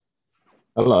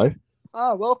Hello.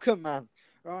 Welcome, man.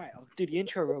 Right, I'll do the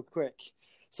intro real quick.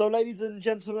 So, ladies and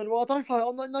gentlemen, well, I don't know if I,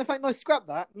 I'm not, no, thank, no, scrap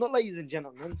that. Not ladies and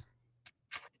gentlemen,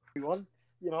 everyone.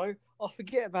 I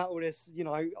forget about all this.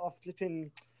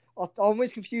 I'm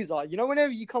always confused. Like,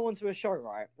 whenever you come onto a show,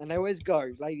 right, and they always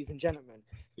go, ladies and gentlemen,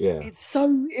 Yeah. it's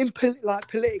so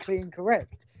politically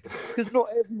incorrect because not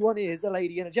everyone is a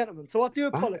lady and a gentleman. So I do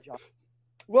apologize. Facts.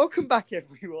 Welcome back,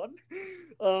 everyone.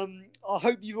 I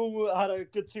hope you've all had a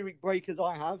good 2 week break as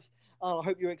I have. I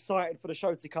hope you're excited for the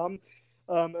show to come.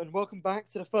 And welcome back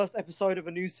to the first episode of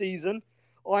a new season.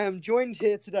 I am joined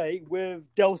here today with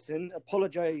Delson.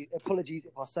 Apologies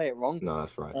if I say it wrong. No,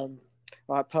 that's right. All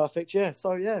right, perfect. Yeah.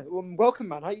 So yeah, welcome,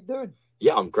 man. How you doing?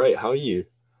 Yeah, I'm great. How are you?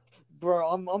 Bro,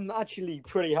 I'm actually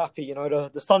pretty happy.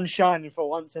 The sun's shining for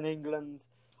once in England.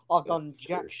 I've That's done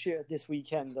true. jack shit this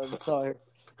weekend, and so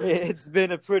it's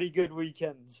been a pretty good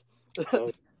weekend.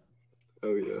 Oh,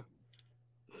 oh yeah.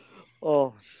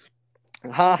 Oh,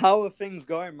 how are things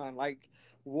going, man? Like,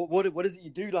 what is it you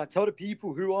do? Like, tell the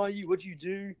people who are you? What do you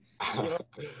do? You know?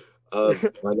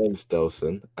 My name's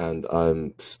Delson, and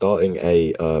I'm starting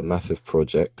a massive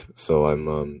project. So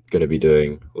I'm gonna be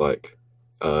doing like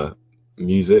uh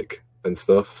music and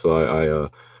stuff. So I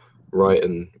write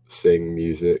and sing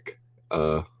music.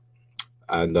 Uh,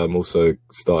 and I'm also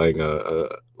starting a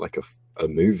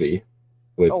movie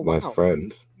Oh with my wow.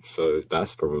 friend. So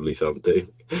that's probably something.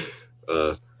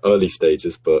 Uh, Early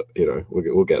stages, but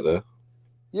we'll get there.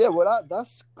 Yeah, well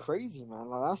that's crazy, man.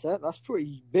 Like that's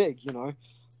pretty big.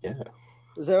 Yeah.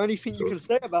 Is there anything you So can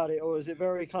say about it, or is it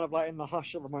very kind of like in the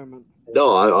hush at the moment?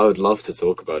 no, I would love to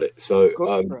talk about it. So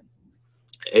Go for it.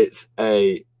 it's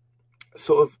a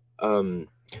sort of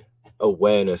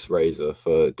awareness raiser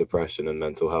for depression and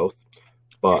mental health,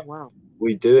 Oh but wow.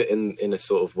 we do it in a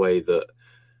sort of way that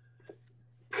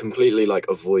completely like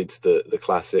avoids the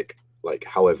classic like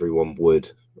how everyone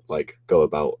would like go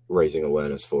about raising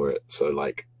awareness for it. So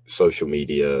like social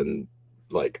media and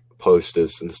like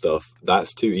posters and stuff,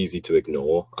 that's too easy to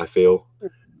ignore, I feel.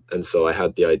 And so I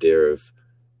had the idea of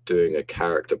doing a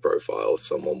character profile of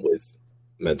someone with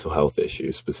mental health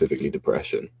issues, specifically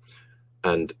depression.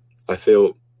 And I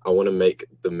feel I want to make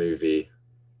the movie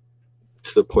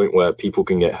to the point where people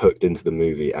can get hooked into the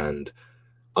movie and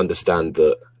understand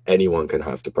that anyone can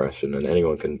have depression and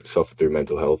anyone can suffer through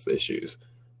mental health issues,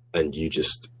 and you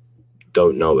just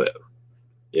don't know it,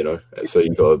 you know. So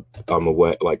you got to, I'm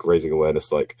aware, like raising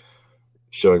awareness, like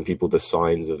showing people the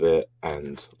signs of it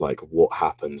and like what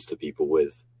happens to people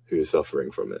with who are suffering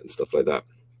from it and stuff like that.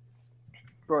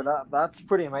 Bro, that's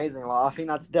pretty amazing. Like, I think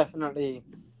that's definitely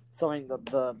something that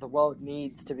the world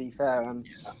needs. To be fair, and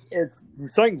it's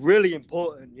something really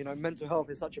important. Mental health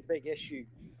is such a big issue,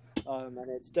 and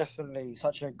it's definitely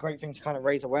such a great thing to kind of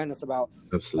raise awareness about.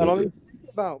 And I Absolutely. mean,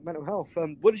 about mental health.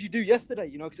 What did you do yesterday?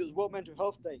 Because it was World Mental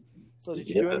Health Day. So did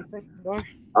you do Yeah. anything? No.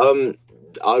 Um,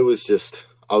 I was just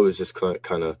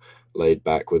kind of laid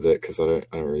back with it because I don't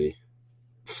really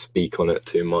speak on it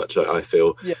too much. I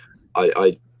feel Yeah. I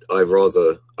I I'd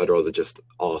rather just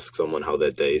ask someone how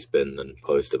their day's been than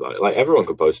post about it. Like everyone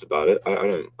could post about it. I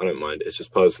don't mind. It's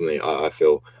just personally I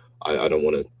feel I don't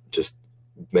want to just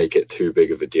make it too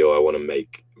big of a deal. I want to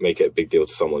make it a big deal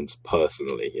to someone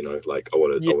personally. Like I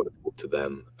want to Yeah. I want to talk to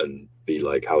them and be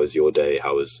like, how was your day?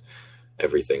 How was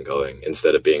everything going?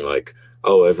 Instead of being like,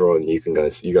 oh, everyone, you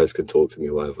guys can talk to me,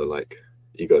 whatever. Like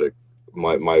you got to.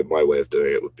 My way of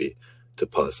doing it would be to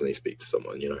personally speak to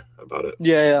someone, about it.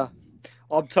 Yeah. Yeah.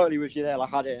 I'm totally with you there.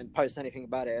 Like, I didn't post anything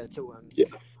about it at all. Yeah.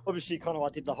 Obviously, kind of, I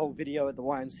did the whole video at the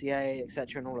YMCA,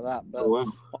 etc., and all of that. Oh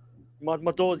But wow.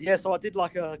 my doors, yeah. So I did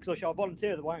like because I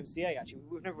volunteer at the YMCA. Actually,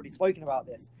 we've never really spoken about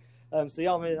this. So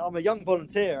yeah, I'm a young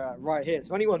volunteer right here.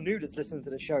 So anyone new that's listening to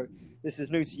the show, this is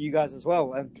new to you guys as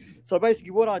well. So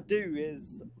basically, what I do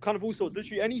is kind of all sorts,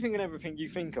 literally anything and everything you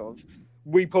think of.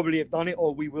 We probably have done it,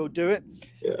 or we will do it.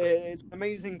 Yeah. It's an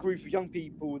amazing group of young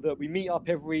people that we meet up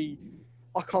every.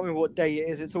 I can't remember what day it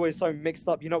is. It's always so mixed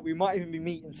up. We might even be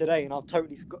meeting today, and I've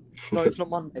totally forgot. No, it's not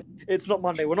Monday. It's not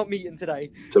Monday. We're not meeting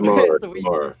today. Tomorrow. It's the week.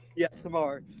 Tomorrow. Yeah,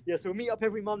 tomorrow. Yeah, so we'll meet up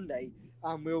every Monday,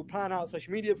 and we'll plan out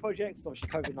social media projects. Obviously,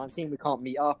 COVID-19, we can't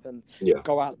meet up and Yeah.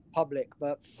 go out in public,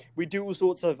 but we do all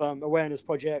sorts of awareness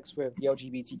projects with the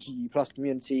LGBTQ plus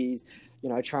communities.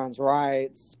 Trans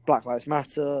rights, Black Lives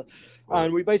Matter, Wow.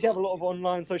 and we basically have a lot of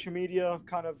online social media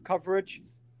kind of coverage.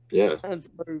 Yeah. And so,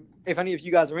 if any of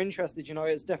you guys are interested,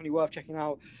 it's definitely worth checking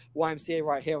out YMCA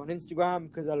right here on Instagram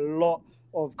because a lot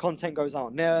of content goes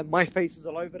out there. My face is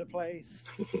all over the place.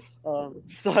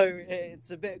 So, it's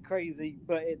a bit crazy,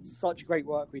 but it's such great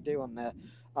work we do on there.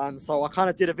 And so, I kind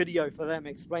of did a video for them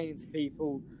explaining to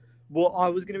people what I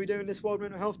was going to be doing this World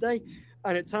Mental Health Day.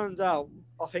 And it turns out,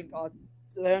 I think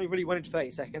they only really wanted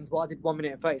 30 seconds, but I did 1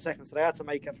 minute and 30 seconds. So they had to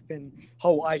make a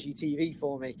whole IGTV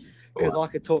for me because I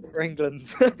could talk for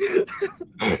England.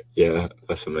 Yeah,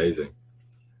 that's amazing.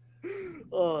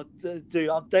 Oh, dude,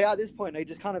 they at this point, they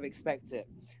just kind of expect it.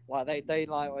 Like, they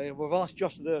like, with us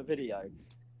just to do a video,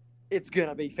 it's going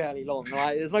to be fairly long.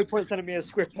 Like, there's no point sending me a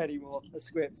script anymore, a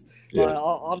script. Yeah. Like,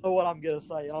 I know what I'm going to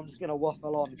say, and I'm just going to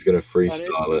waffle on. It's going to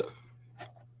freestyle it.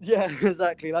 Yeah,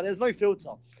 exactly. Like, there's no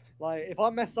filter. Like, if I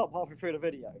mess up halfway through the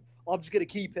video, I'm just going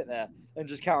to keep it there and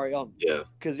just carry on. Yeah.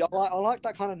 Because I like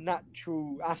that kind of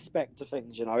natural aspect to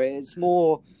things, you know. It's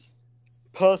more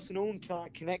personal and kind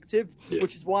of connective,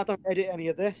 which is why I don't edit any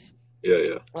of this.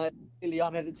 Yeah. Really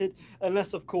unedited,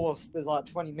 unless of course there's like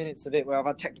 20 minutes of it where I've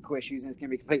had technical issues and it's going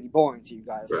to be completely boring to you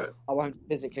guys. Right. I won't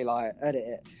physically like edit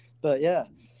it, but yeah,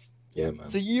 man.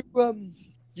 So you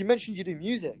mentioned you do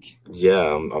music.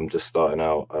 Yeah, I'm just starting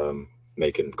out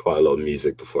making quite a lot of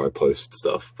music before I post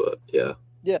stuff, but yeah.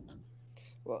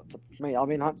 Well,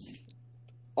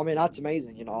 that's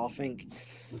amazing. You know, I think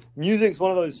music's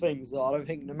one of those things that I don't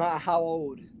think, no matter how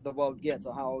old the world gets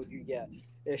or how old you get,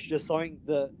 it's just something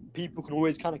that people can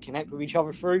always kind of connect with each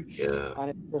other through. Yeah.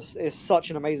 And it's such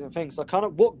an amazing thing. So kind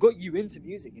of what got you into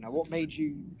music? You know, what made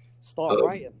you start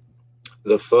writing?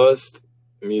 The first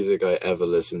music I ever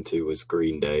listened to was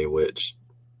Green Day, which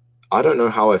I don't know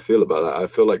how I feel about that. I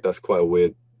feel like that's quite a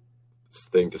weird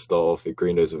thing to start off with.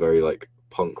 Green Day's a very like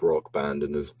punk rock band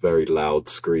and there's very loud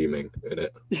screaming in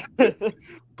it.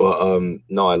 But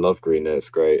no, I love Green Day.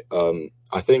 It's great.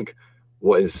 I think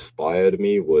what inspired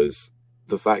me was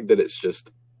the fact that it's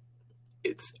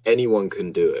anyone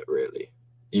can do it, really.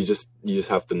 You just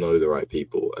have to know the right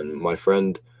people. And my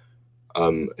friend,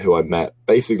 who I met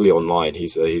basically online,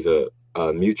 he's a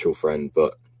mutual friend,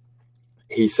 but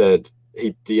he said,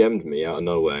 he DM'd me out of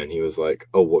nowhere and he was like,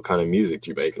 "Oh, what kind of music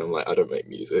do you make?" And I'm like, "I don't make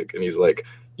music." And he's like,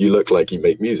 "You look like you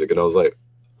make music." And I was like,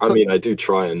 I mean, I do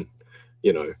try and,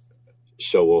 you know,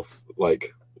 show off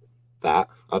like that.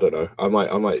 I don't know. I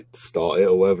might start it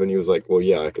or whatever. And he was like, "Well,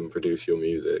 yeah, I can produce your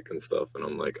music and stuff." And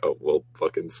I'm like, "Oh, well,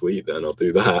 fucking sweet then. I'll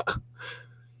do that."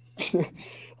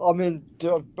 I mean,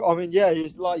 yeah,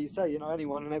 it's like you say, you know,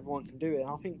 anyone and everyone can do it. And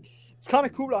I think it's kind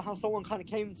of cool, like how someone kind of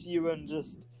came to you and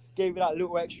just gave you that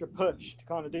little extra push to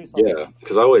kind of do something. Yeah,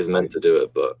 because I always meant to do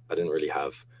it, but I didn't really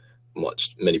have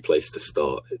many places to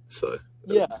start it. So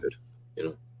yeah, good, you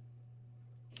know.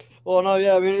 Well, no,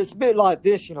 yeah, I mean, it's a bit like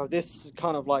this, you know, this is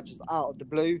kind of like just out of the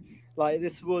blue. Like,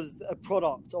 this was a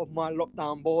product of my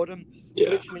lockdown boredom. Yeah.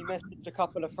 Literally messaged a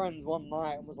couple of friends one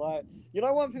night and was like, you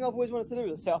know, one thing I've always wanted to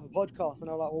do is set up a podcast. And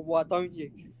I'm like, well, why don't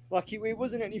you? Like, it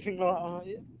wasn't anything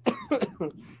like,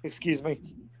 excuse me.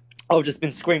 I've just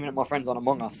been screaming at my friends on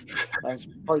Among Us.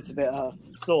 It's a bit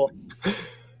sore.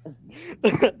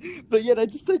 But yeah, they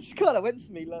just kind of went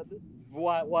to me like,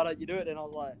 why don't you do it? And I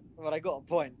was like, well, I got a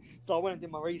point. So I went and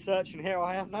did my research, and here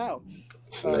I am now.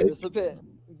 It's a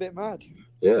bit mad.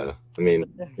 Yeah, I mean,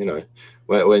 you know,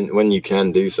 when you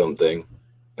can do something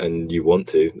and you want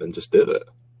to, then just do it.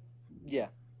 Yeah,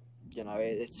 you know,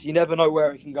 it's you never know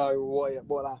where it can go or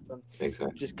what happen.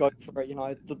 Exactly. Just go for it. You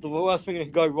know, the worst thing that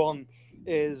can go wrong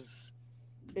is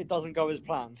it doesn't go as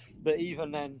planned. But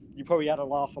even then, you probably had a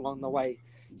laugh along the way,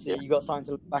 so you got something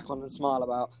to look back on and smile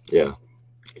about. Yeah,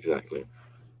 exactly.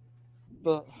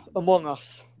 But Among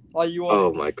Us, are you on?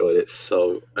 Oh my god, it's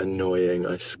so annoying,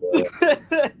 I swear.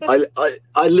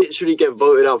 I literally get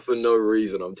voted out for no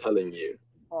reason, I'm telling you.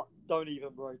 Oh, don't even,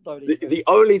 bro. Don't even. The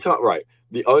only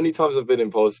times I've been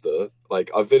imposter, like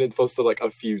I've been imposter like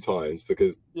a few times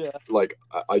because like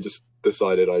I just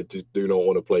decided I just do not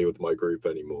want to play with my group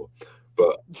anymore.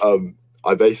 But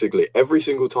I basically every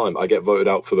single time I get voted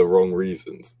out for the wrong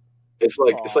reasons. It's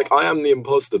like I am the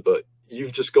imposter, but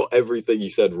you've just got everything you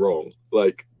said wrong.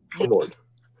 Like, come on.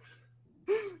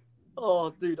 Oh,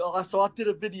 dude. So I did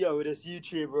a video with this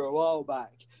YouTuber a while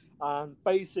back, and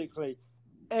basically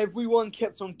everyone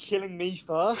kept on killing me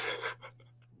first.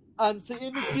 And so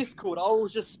in the Discord, I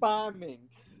was just spamming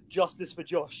justice for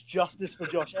Josh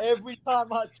every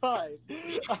time I type.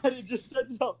 And it just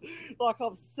ended up like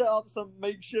I've set up some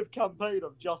makeshift campaign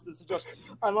of justice for Josh.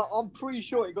 And like, I'm pretty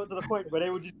sure it got to the point where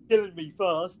they were just killing me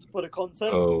first for the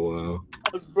content. Oh, wow.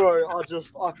 And bro, I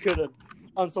couldn't.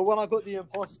 And so when I got the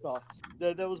imposter,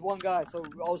 there was one guy. So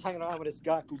I was hanging around with this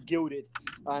guy called Gilded,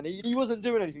 and he wasn't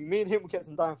doing anything. Me and him kept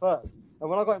him down first. And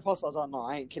when I got imposter, I was like, no,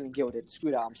 I ain't killing Gilded. Screw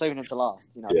that. I'm saving him to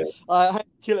last. You know, I ain't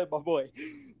killing my boy.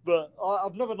 But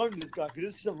I've never known this guy because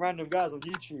this is some random guys on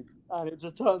YouTube, and it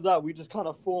just turns out we just kind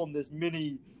of formed this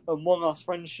mini Among Us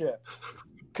friendship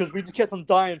because we just kept on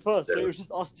dying first. So it was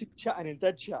just us two chatting in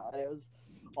dead chat. And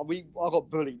I got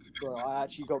bullied, bro. I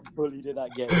actually got bullied in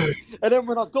that game. And then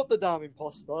when I got the damn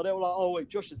imposter, they were like, "Oh wait,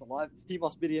 Josh is alive. He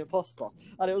must be the imposter."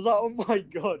 And it was like, "Oh my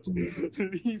god,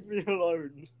 leave me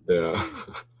alone." Yeah,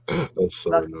 that's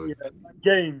so annoying. Yeah, that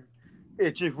game,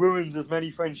 it just ruins as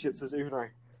many friendships as Uno.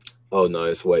 Oh no,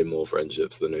 it's way more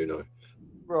friendships than Uno.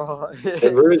 Bro,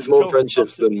 It ruins more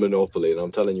friendships than Monopoly, and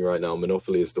I'm telling you right now,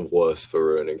 Monopoly is the worst for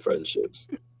ruining friendships.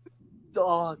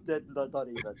 Oh, don't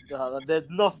even. There's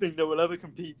nothing that will ever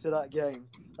compete to that game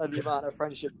and the amount of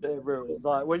friendship that it ruins.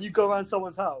 Like when you go around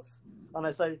someone's house and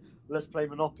they say, "Let's play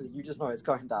Monopoly," you just know it's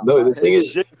going down. No, like, the thing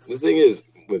is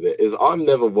with it is I'm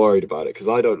never worried about it because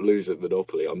I don't lose at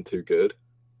Monopoly. I'm too good.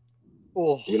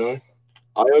 Oh, you know,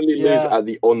 I only lose at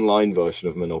the online version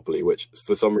of Monopoly, which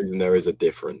for some reason there is a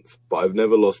difference. But I've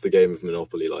never lost a game of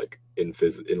Monopoly like in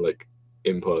person.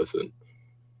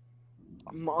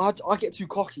 I get too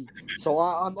cocky, so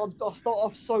I start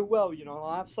off so well, you know.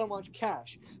 I have so much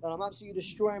cash, and I'm absolutely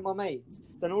destroying my mates.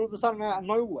 Then all of a sudden, out of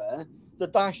nowhere, the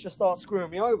dice just starts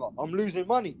screwing me over. I'm losing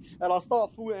money, and I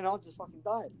start falling, and I just fucking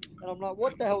died. And I'm like,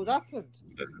 what the hell's happened?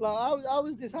 Like, how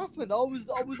has this happened? I was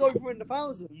over in the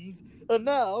thousands, and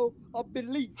now I've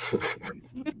been leaked.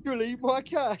 Literally, my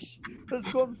cash has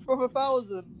gone from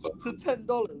 $1,000 to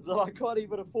 $10, and I can't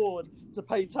even afford to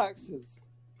pay taxes.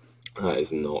 That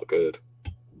is not good.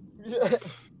 Yeah,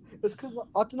 it's because I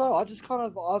don't know. I just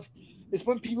it's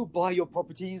when people buy your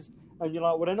properties and you're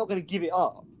like, well, they're not going to give it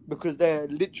up because they're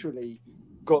literally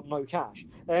got no cash,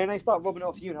 and then they start robbing it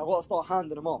off you, and I've got to start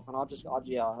handing them off. And I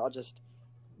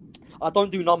don't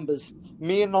do numbers.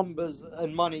 Me and numbers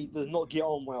and money does not get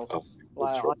on well.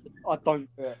 I don't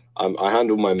do it. I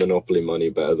handle my Monopoly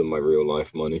money better than my real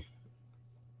life money.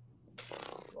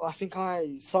 I think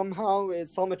it's some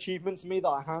achievement to me that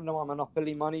I handle my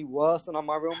Monopoly money worse than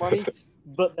my real money,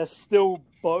 but they're still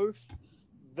both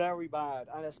very bad,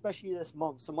 and especially this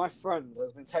month. So my friend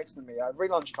has been texting me every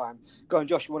lunchtime, going,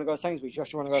 "Josh, you want to go to Sainsbury's?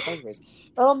 Josh, you want to go to Sainsbury's?"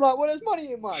 And I'm like, "Well, there's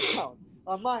money in my account.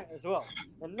 I might as well."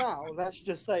 And now let's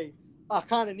just say I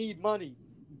kind of need money,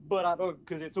 but I don't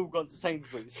because it's all gone to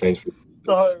Sainsbury's. So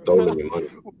stolen your money.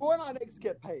 When I next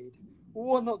get paid,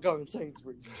 we're not going to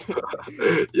Sainsbury's.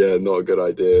 Yeah, not a good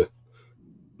idea.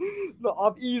 Look,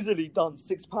 I've easily done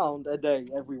 £6 a day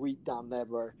every week down there,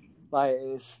 bro. Like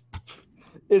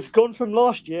it's gone from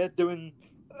last year doing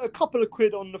a couple of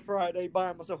quid on the Friday,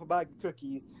 buying myself a bag of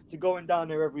cookies, to going down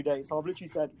there every day. So I've literally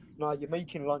said, "No, you're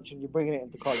making lunch and you're bringing it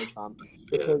into college, fam."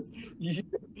 Because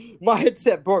my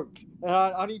headset broke, and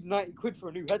I need 90 quid for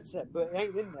a new headset, but it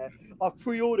ain't in there. I've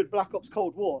pre-ordered Black Ops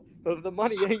Cold War, but the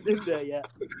money ain't in there yet.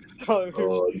 So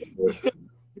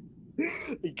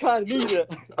you kind of need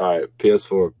it. All right,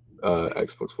 PS4,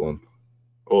 Xbox One,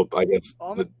 or I guess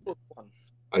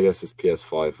it's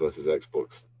PS5 versus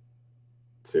Xbox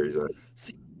Series X.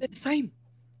 See, they're the same.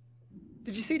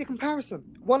 Did you see the comparison?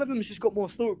 One of them's just got more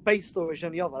base storage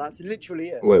than the other. That's literally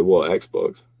it. Wait, what?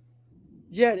 Xbox?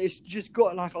 Yeah, it's just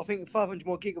got I think 500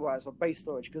 more gigabytes of base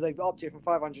storage because they've upped it from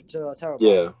 500 to a terabyte.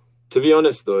 Yeah. To be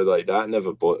honest though,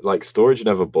 that storage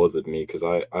never bothered me because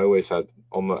I always had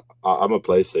I'm a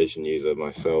PlayStation user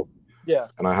myself. Yeah.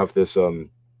 And I have this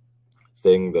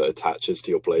thing that attaches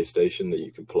to your PlayStation that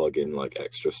you can plug in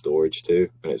extra storage to,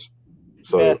 and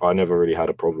I never really had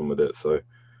a problem with it. So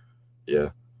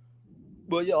yeah.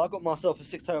 Well, yeah, I got myself a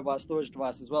 6 terabyte storage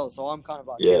device as well, so I'm kind of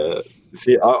yeah.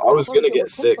 See, I was gonna get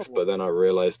 6, but then I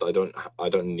realized I don't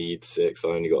need 6. I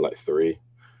only got 3.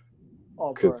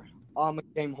 Oh, bro, I'm a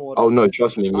game hoarder. Oh no,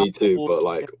 trust me, me too. But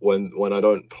when I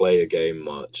don't play a game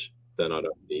much, then I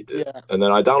don't need it. Yeah. And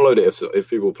then I download it if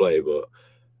people play, but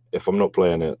if I'm not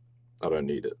playing it, I don't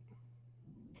need it.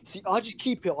 See, I just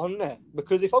keep it on there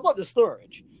because if I got the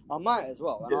storage, I might as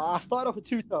well. And I started off with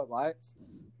 2 terabytes.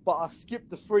 But I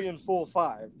skipped the 3 and 4,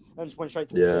 5 and just went straight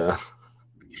to the 6.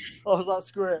 I was like,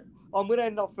 screw it. I'm going to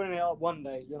end up filling it up one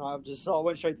day. You know, I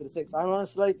went straight to the 6. And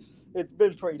honestly, it's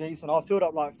been pretty decent. I filled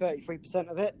up 33%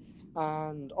 of it.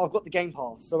 And I've got the Game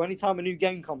Pass. So anytime a new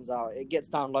game comes out, it gets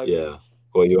downloaded. Yeah.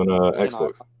 Well, you on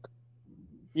Xbox?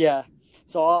 Yeah.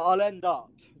 So I'll end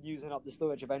up using up the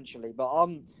storage eventually. But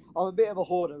I'm a bit of a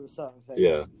hoarder with certain things.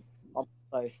 Yeah.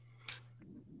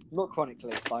 Not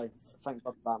chronically, thank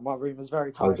God for that. My room is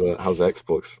very tight. How's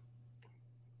Xbox?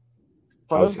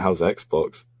 How's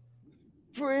Xbox?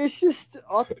 It's just,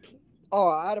 I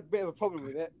had a bit of a problem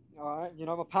with it. All right, you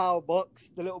know, my power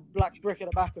box, the little black brick at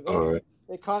the back of it, all right.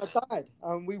 It kind of died,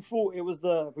 and we thought it was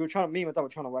we were trying. Me and my dad were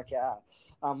trying to work it out.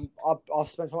 I've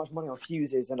spent so much money on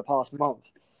fuses in the past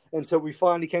month until we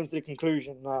finally came to the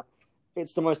conclusion that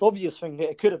it's the most obvious thing that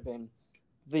it could have been,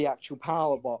 the actual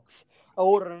power box. I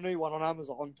ordered a new one on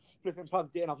Amazon, flipping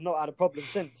plugged it in. I've not had a problem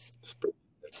since.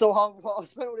 So I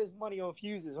spent all this money on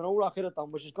fuses when all I could have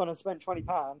done was just gone and spent £20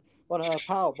 on a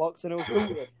power box and it was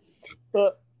sorted.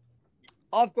 But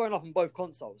I've grown up on both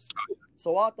consoles,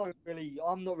 so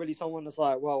I'm not really someone that's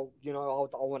like, well, you know,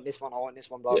 I want this one,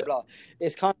 blah blah.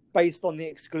 It's kind of based on the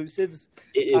exclusives.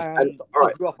 It is. And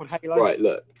I grew up on Halo. Right,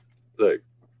 look.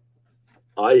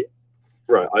 I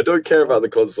don't care about the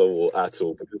console war at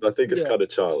all because I think it's kind of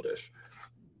childish.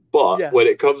 But when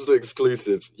it comes to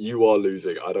exclusives, you are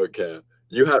losing. I don't care.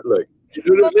 You have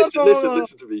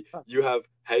listen to me. You have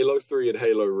Halo 3 and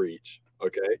Halo Reach,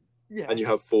 okay? Yeah. And you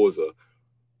have Forza.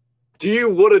 Do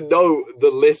you want to know the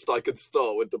list I could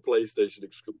start with the PlayStation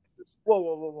exclusives?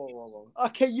 Whoa.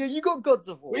 Okay, you got Gods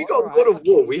of War. We got God of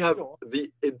War. We have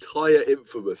the entire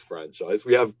Infamous franchise.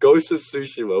 We have Ghost of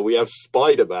Tsushima. We have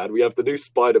Spider-Man. We have the new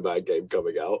Spider-Man game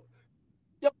coming out.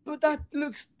 Yeah, but that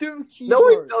looks dookie. No,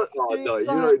 it doesn't. Oh, no, you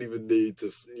don't even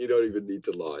need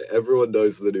to lie. Everyone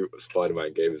knows the new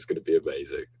Spider-Man game is going to be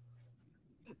amazing.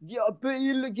 Yeah, but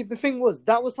the thing was,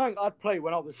 that was something I'd play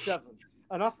when I was 7.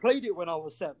 And I played it when I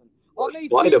was 7.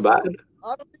 Spider-Man?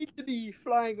 I don't need to be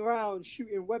flying around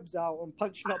shooting webs out and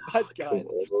punching up bad guys.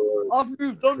 I've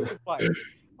moved on with playing.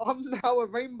 I'm now a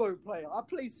Rainbow player. I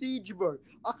play Siege, bro.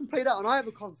 I can play that on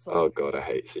either console. Oh god, I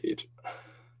hate Siege.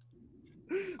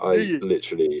 I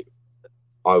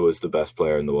was the best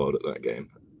player in the world at that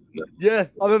game. No. Yeah,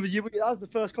 I remember you. That was the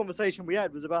first conversation we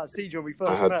had was about Siege when we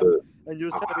first met, and you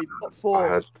was telling me top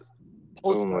 4.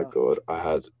 Oh my god,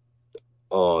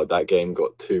 that game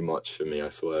got too much for me. I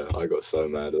swear, I got so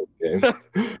mad at the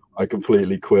game. I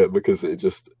completely quit because it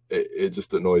just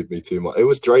annoyed me too much. It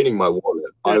was draining my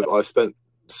wallet. Yeah. I spent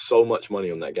so much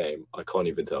money on that game. I can't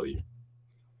even tell you,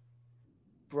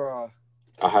 bruh.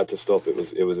 I had to stop. It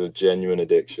was a genuine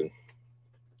addiction.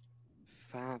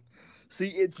 Fam. See,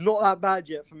 it's not that bad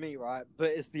yet for me, right?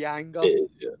 But it's the anger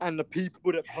and the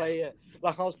people that play it.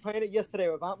 Like, I was playing it yesterday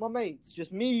without my mates,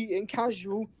 just me in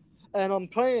casual, and I'm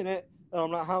playing it, and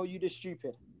I'm like, how are you this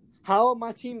stupid? How are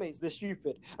my teammates this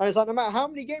stupid? And it's like, no matter how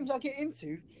many games I get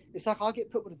into, it's like I get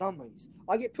put with the dummies.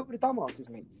 I get put with the dumbasses,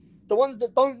 mate. The ones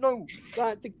that don't know,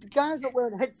 like, the guy's not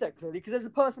wearing a headset clearly because there's a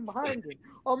person behind him.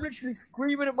 I'm literally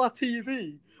screaming at my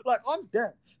TV. Like, I'm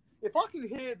deaf. If I can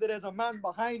hear that there's a man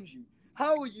behind you,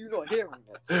 how are you not hearing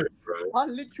this? Right. I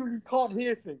literally can't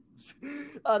hear things.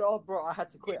 And, bro, I had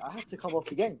to quit. I had to come off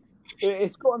the game.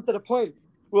 It's gotten to the point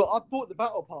where I bought the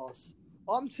Battle Pass.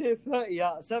 I'm tier 30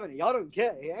 out of 70. I don't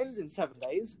care. It ends in 7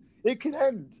 days. It can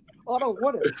end. I don't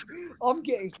want it. I'm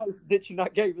getting close to ditching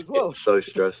that game as well. It's so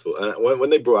stressful. And when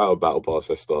they brought out a Battle Pass,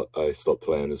 I stopped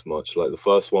playing as much. Like, the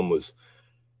first one was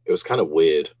kind of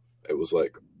weird. It was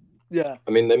like, yeah.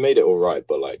 I mean, they made it all right,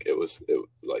 but like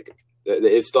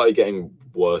it started getting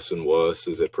worse and worse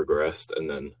as it progressed, and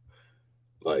then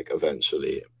like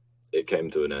eventually it came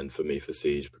to an end for me for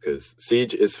Siege, because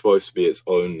Siege is supposed to be its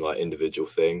own like individual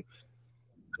thing.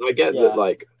 And I get that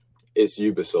like it's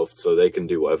Ubisoft, so they can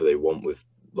do whatever they want with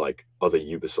like other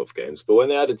Ubisoft games. But when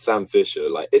they added Sam Fisher,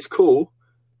 like, it's cool.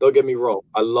 Don't get me wrong.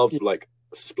 I love like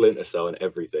Splinter Cell and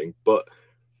everything, but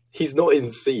he's not in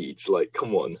Siege. Like,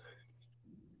 come on.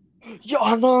 Yeah,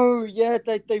 I know. Yeah,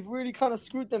 they really kind of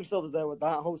screwed themselves there with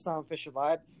that whole Sam Fisher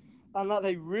vibe. And like,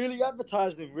 they really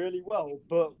advertised him really well.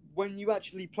 But when you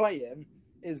actually play him,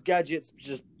 his gadgets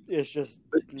it's just.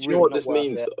 But do you know what this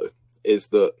means though? Is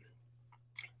that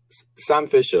Sam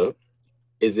Fisher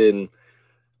is in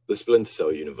the Splinter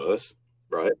Cell universe,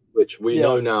 right? Which we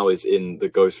know now is in the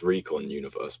Ghost Recon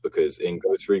universe, because in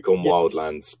Ghost Recon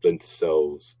Wildlands, Splinter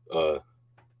Cell's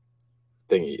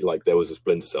thingy, like, there was a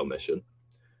Splinter Cell mission.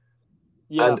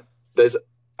 Yeah.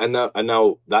 And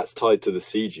now that's tied to the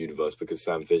Siege universe because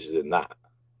Sam Fisher's in that.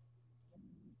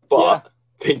 But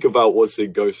think about what's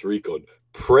in Ghost Recon.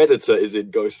 Predator is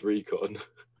in Ghost Recon.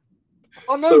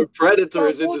 Oh, no. So Predator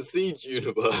is in the Siege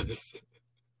universe.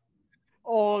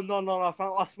 Oh, no.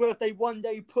 I swear if they one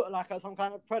day put like some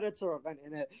kind of Predator event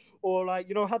in it, or like,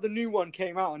 you know how the new one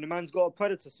came out and the man's got a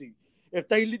Predator suit. If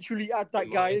they literally add that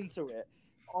guy into it,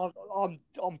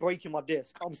 I'm breaking my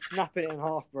disc. I'm snapping it in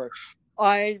half, bro.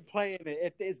 I ain't playing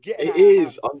it. It's getting. It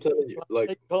is. I'm telling you.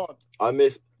 Like,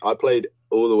 I played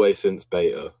all the way since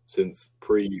beta, since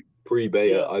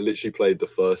pre-beta. Yeah. I literally played the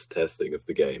first testing of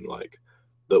the game. Like,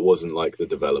 that wasn't like the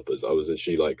developers. I was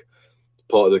actually like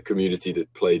part of the community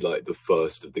that played like the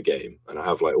first of the game. And I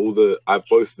have like I have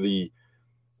both the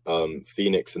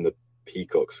Phoenix and the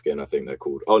Peacock skin. I think they're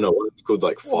called. Oh no, it's called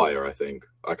like Fire. I think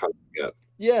I can't forget.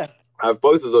 Yeah. I have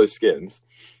both of those skins,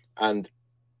 and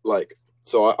like.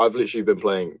 So I've literally been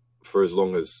playing for as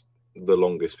long as the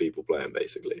longest people playing,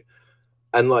 basically.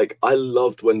 And, like, I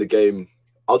loved when the game...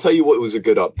 I'll tell you what was a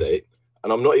good update.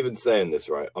 And I'm not even saying this,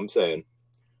 right? I'm saying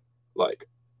like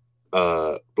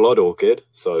Blood Orchid.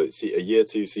 So see, a year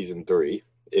 2, season 3.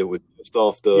 It was just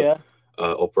after Yeah.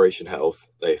 Operation Health.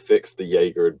 They fixed the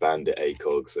Jaeger and Bandit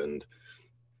ACOGs, and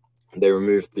they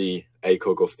removed the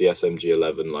ACOG off the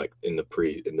SMG-11 like in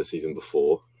the season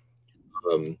before.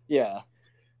 Yeah.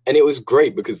 And it was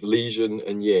great because Legion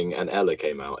and Ying and Ella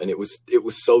came out, and it was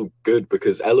so good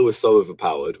because Ella was so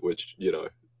overpowered, which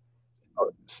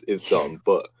it's dumb,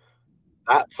 but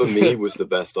that for me was the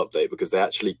best update because they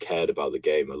actually cared about the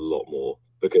game a lot more.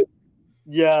 Because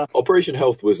Yeah. Operation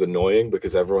Health was annoying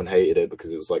because everyone hated it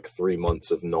because it was like 3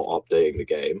 months of not updating the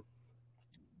game.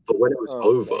 But when it was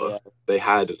over, they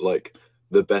had like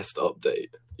the best update.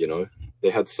 They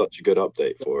had such a good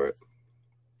update for it.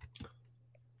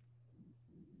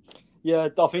 Yeah,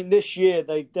 I think this year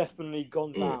they've definitely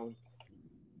gone down.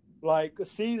 Like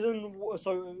so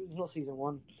it's not season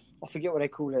 1. I forget what they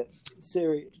call it,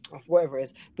 series, whatever it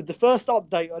is. But the first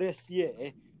update of this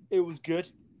year, it was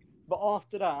good. But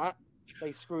after that,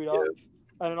 they screwed up.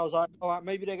 And then I was like, all right,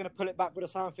 maybe they're going to pull it back with a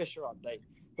Sam Fisher update.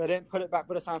 They didn't pull it back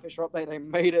with a Sam Fisher update. They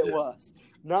made it worse.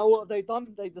 Now what they've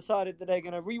done, they decided that they're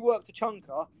going to rework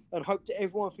Tachanka and hope that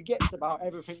everyone forgets about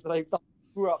everything that they've done.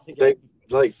 Screw up the game.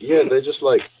 They're just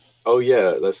like, oh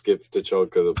yeah, let's give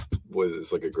Tachanka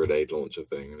it's like a grenade launcher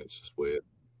thing, and it's just weird.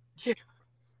 Yeah.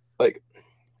 Like,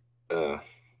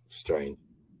 strange.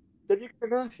 They're just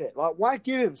gonna nerf it. Like, why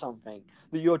give him something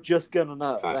that you're just gonna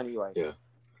nerf anyway? Yeah.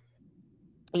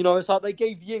 It's like they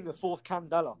gave Ying a 4th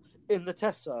Candela in the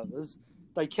test servers.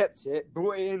 They kept it,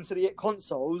 brought it into the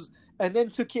consoles, and then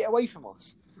took it away from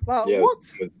us. Like, what?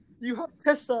 You have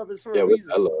test servers for a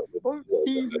reason. Don't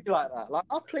tease me like that. Like,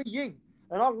 I play Ying,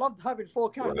 and I loved having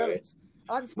 4 Candelas.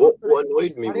 Right. What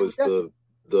annoyed me was the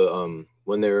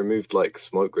when they removed like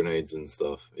smoke grenades and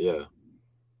stuff. Yeah.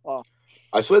 Oh.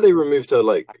 I swear they removed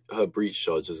her breach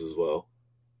charges as well.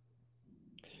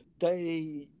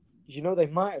 They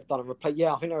might have done I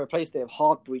think they replaced it with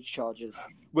hard breach charges,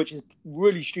 which is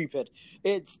really stupid.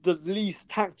 It's the least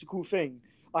tactical thing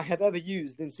I have ever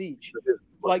used in Siege.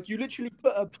 Like, you literally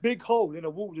put a big hole in a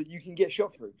wall that you can get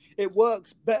shot through. It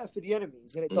works better for the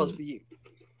enemies than it does for you.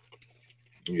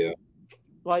 Yeah.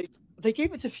 Like, they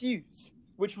gave it to Fuse,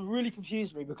 which really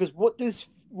confused me because what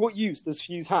use does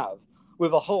Fuse have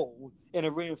with a hole in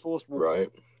a reinforced wall? Right.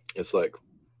 It's like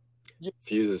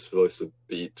Fuse is supposed to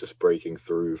be just breaking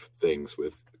through things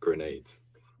with grenades.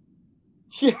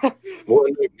 Yeah.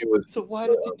 What annoyed me was, so why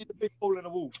did they need a big hole in a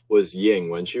wall? Was Ying,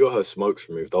 when she got her smokes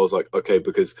removed, I was like, okay,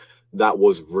 because that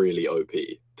was really OP,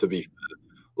 to be fair.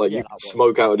 Like, you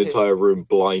smoke out an entire room,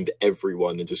 blind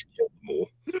everyone, and just kill them all.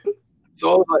 So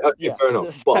I was like, okay, fair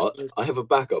enough. But I have a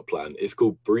backup plan. It's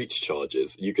called breach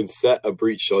charges. You can set a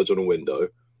breach charge on a window,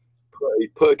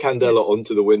 put a Candela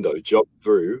onto the window, jump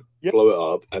through, blow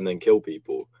it up, and then kill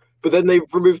people. But then they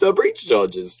removed her breach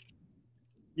charges.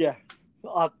 Yeah.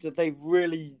 They've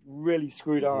really, really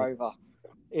screwed her over.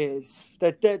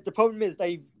 The problem is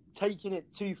they've taken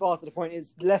it too far to the point.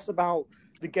 It's less about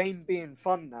the game being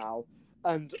fun now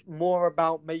and more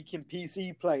about making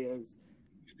PC players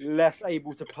less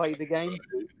able to play the game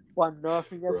by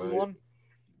nerfing everyone.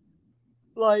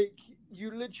 Like,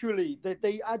 you literally,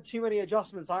 they add too many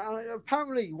adjustments.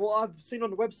 Apparently, what I've seen on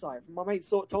the website, my mate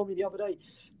told me the other day,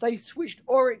 they switched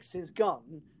Oryx's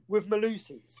gun with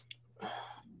Melusi's.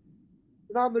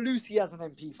 Now Melusi has an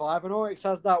MP5 and Oryx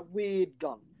has that weird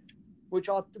gun,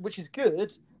 which is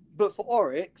good, but for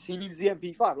Oryx he needs the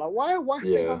MP5. Like, why have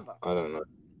they done that? I don't know.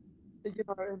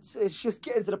 It's just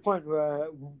getting to the point where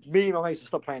me and my mates have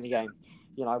stopped playing the game.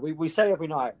 We say every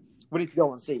night we need to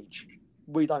go on Siege.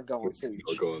 We don't go on Siege.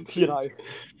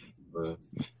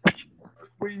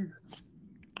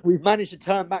 We've managed to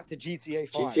turn back to GTA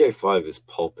 5. GTA 5 is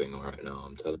popping right now,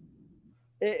 I'm telling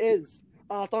you. It is.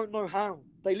 I don't know how.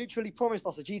 They literally promised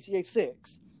us a GTA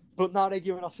 6, but now they're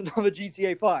giving us another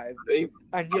GTA 5.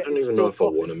 I don't even know if I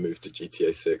want to move to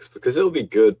GTA 6 because it'll be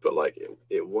good, but like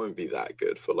it won't be that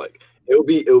good for like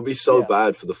it'll be so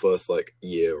bad for the first like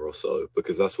year or so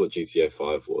because that's what GTA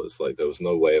 5 was. Like, there was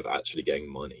no way of actually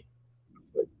getting money.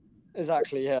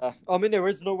 Exactly, yeah. I mean, there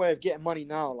is no way of getting money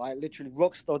now. Like, literally,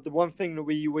 Rockstar, the one thing that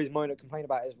we always moan and complain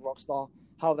about is Rockstar,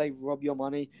 how they rob your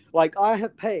money. Like, I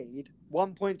have paid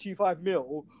 1.25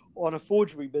 mil on a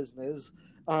forgery business,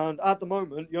 and at the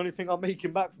moment, the only thing I'm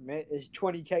making back from it is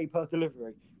 20k per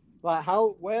delivery. Like,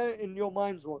 where in your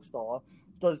minds, Rockstar,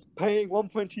 does paying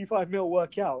 1.25 mil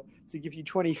work out to give you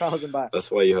 20,000 back? That's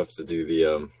why you have to do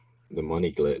the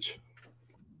money glitch.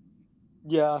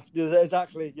 Yeah,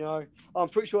 exactly. I'm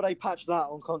pretty sure they patched that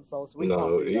on consoles. So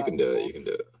you can do it. You can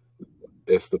do it.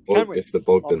 It's the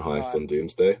Bogdan heist on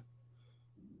Doomsday.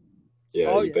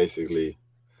 Yeah, basically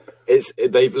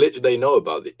They know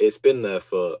about it. It's been there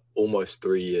for almost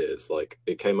 3 years. Like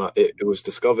it came out. It was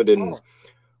discovered in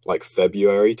like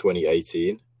February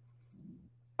 2018.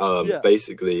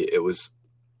 Basically, it was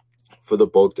for the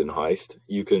Bogdan heist.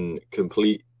 You can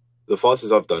complete the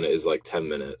fastest I've done it is like 10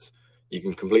 minutes. You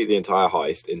can complete the entire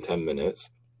heist in 10 minutes.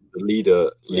 The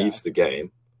leader leaves the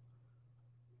game,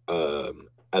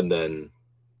 and then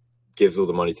gives all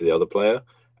the money to the other player,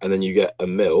 and then you get a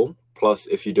mil. Plus,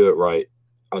 if you do it right,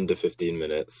 under 15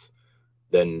 minutes,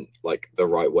 then like the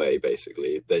right way,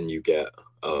 basically, then you get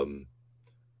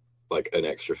like an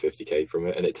extra 50k from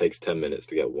it, and it takes 10 minutes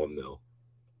to get 1 mil.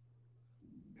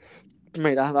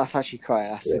 Mate, that's actually quite.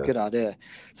 That's a good idea.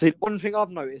 See, one thing I've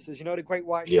noticed is, you know, the Great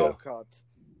White Shark cards.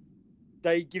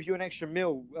 They give you an extra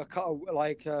mil a couple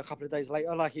of days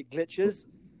later, like it glitches.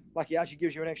 Like it actually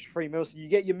gives you an extra 3 mil. So you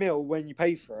get your mil when you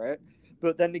pay for it,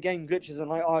 but then the game glitches and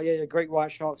like, oh yeah, your Great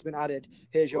White Shark's been added.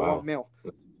 Here's your 1 mil.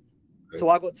 So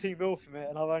I got 2 mil from it,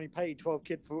 and I've only paid 12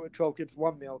 quid for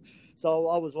 1 mil. So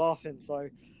I was laughing. So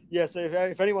yeah, so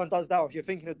if anyone does that, or if you're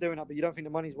thinking of doing that but you don't think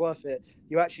the money's worth it,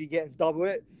 you actually get double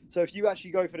it. So if you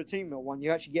actually go for the 2 mil one,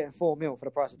 you actually get 4 mil for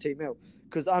the price of 2 mil.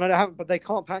 Because I know they haven't, but they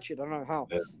can't patch it. I don't know how.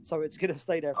 Yeah. So it's gonna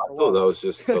stay there for a while. I thought that was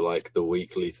just for like the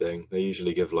weekly thing. They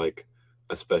usually give like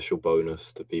a special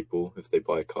bonus to people if they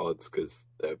buy cards because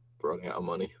they're running out of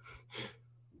money.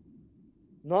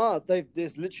 No,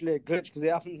 there's literally a glitch because it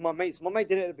happened to my mates. My mate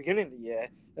did it at the beginning of the year,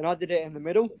 and I did it in the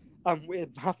middle, and it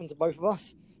happened to both of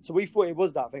us. So we thought it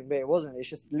was that thing, but it wasn't. It's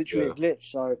just literally a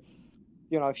glitch. So,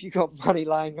 you know, if you got money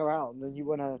lying around and you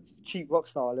want to cheat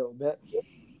Rockstar a little bit,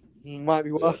 it might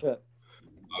be worth it.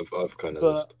 I've kind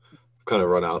of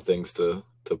run out of things to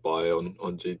buy on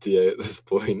GTA at this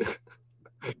point.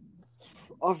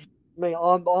 I've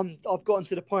gotten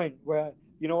to the point where,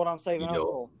 you know what I'm saving up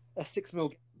for? A 6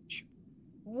 mil.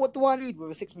 What do I need with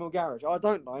a 6 mil garage? I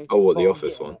don't know. Oh, what, the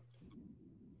office one?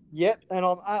 Yep, and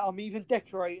I'm even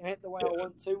decorating it the way I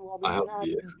want to.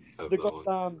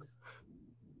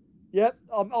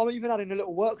 I'm even adding a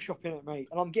little workshop in it, mate.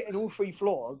 And I'm getting all 3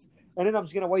 floors, and then I'm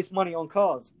just gonna waste money on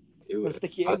cars and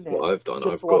stick it in there. What I've done,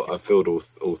 I've filled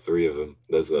all 3 of them.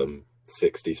 There's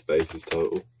 60 spaces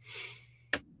total.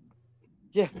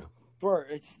 Yeah, bro,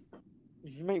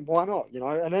 mate, why not? You know.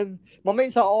 And then my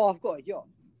mate's like, "Oh, I've got a yacht."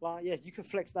 Like, yeah, you can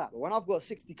flex that, but when I've got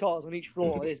 60 cars on each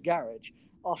floor of this garage,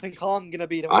 I think I'm gonna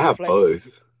be the one. I have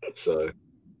both, so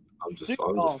I'm just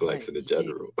flexing in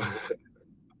general.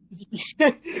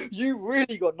 You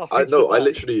really got nothing. I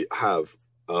literally have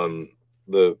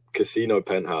the casino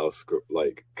penthouse,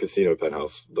 like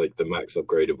the max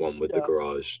upgraded one with the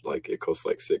garage. Like it costs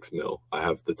like 6 mil. I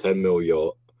have the 10 mil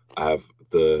yacht. I have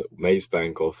the Maze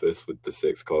Bank office with the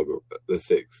 60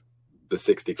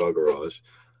 car garage.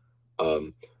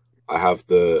 I have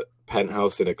the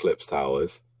penthouse in Eclipse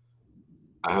Towers.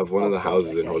 I have one of the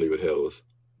houses in Hollywood Hills.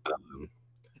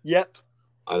 Yep.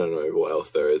 I don't know what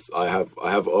else there is. I have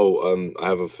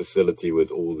a facility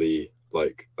with all the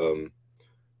like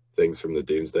things from the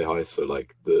Doomsday Heist, so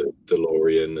like the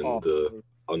DeLorean and the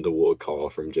underwater car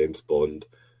from James Bond,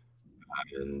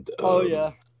 and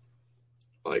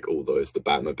like all those, the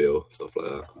Batmobile, stuff like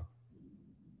that.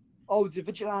 Oh, the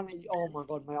Vigilante! Oh my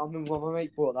god, mate! I remember when my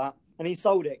mate bought that, and he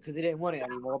sold it because he didn't want it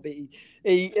anymore. But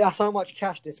that's how much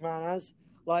cash this man has.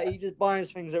 Like he just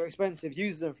buys things that are expensive,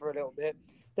 uses them for a little bit,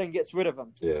 then gets rid of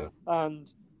them. Yeah.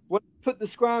 And when I put the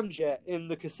scramjet in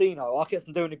the casino, I kept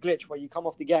on doing a glitch where you come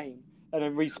off the game and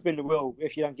then respin the wheel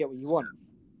if you don't get what you want.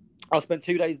 I spent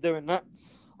 2 days doing that.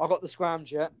 I got the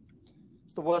scramjet.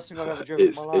 It's the worst thing I've ever driven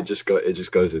in my life. It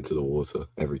just goes into the water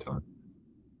every time.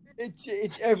 It's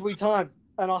every time.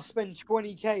 And I spend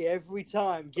 20k every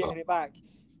time getting it back.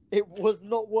 It was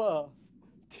not worth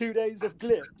 2 days of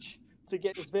glitch to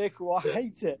get this vehicle. I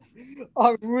hate it.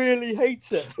 I really hate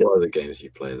it. What are the games you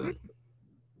play then?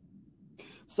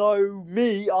 So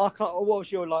I can't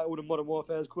watch your like all the Modern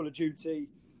Warfare's, Call of Duty,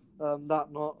 and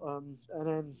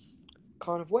then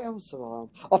kind of what else am I on?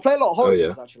 I play a lot of horror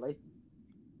games actually.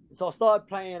 So I started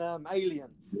playing Alien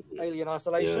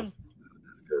Isolation. Yeah,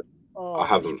 that's good.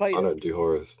 I don't do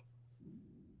horrors.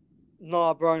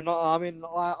 No, bro, no. I mean,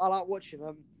 I like watching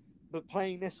them, but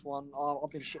playing this one,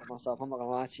 I've been shitting myself. I'm not gonna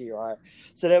lie to you, right?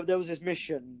 So there was this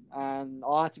mission, and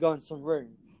I had to go in some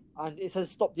room, and it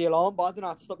says stop the alarm, but I didn't know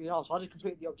how to stop the alarm, so I just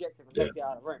completed the objective and left it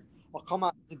out of the room. I come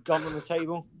out with the gun on the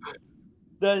table.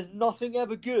 There's nothing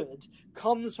ever good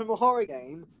comes from a horror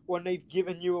game when they've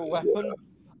given you a weapon,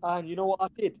 and you know what I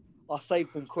did? I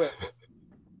saved them quick.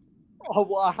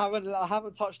 I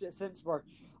haven't touched it since, bro.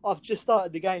 I've just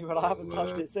started the game and I haven't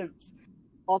touched it since.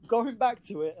 I'm going back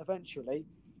to it eventually.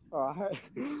 All right.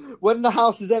 When the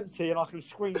house is empty and I can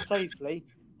scream safely,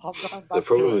 I'm going The back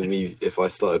problem to with it. me, if I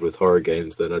started with horror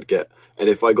games, then and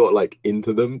if I got like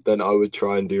into them, then I would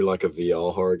try and do like a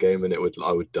VR horror game, and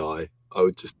I would die. I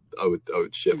would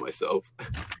shit Dude, myself.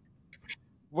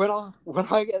 when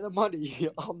I get the money,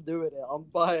 I'm doing it. I'm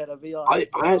buying a VR I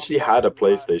headset. I'm actually had a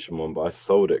buying like, PlayStation one, but I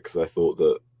sold it because I thought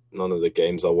that none of the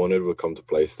games I wanted would come to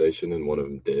PlayStation, and one of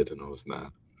them did, and I was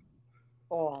mad.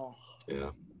 oh,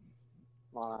 Yeah,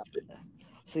 man.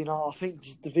 So I think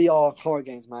just the VR horror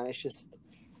games, man.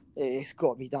 It's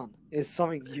got to be done. It's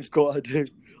something you've got to do.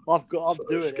 I'm so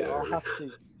doing scary. it. I have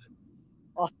to.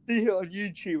 I see it on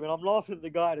YouTube and I'm laughing at the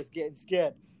guy that's getting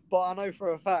scared, but I know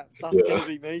for a fact that's Yeah. gonna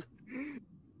be me.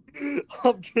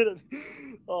 I'm gonna.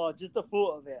 Oh, just the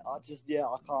thought of it. I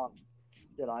can't.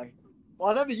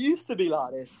 I never used to be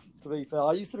like this. To be fair,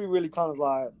 I used to be really kind of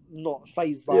like not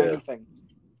phased by Yeah. anything.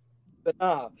 But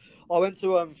now I went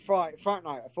to Fright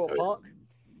Night at Thorpe Oh, Park,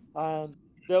 and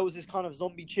there was this kind of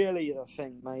zombie cheerleader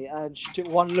thing, mate. And she took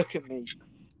one look at me,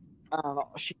 and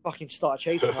she fucking started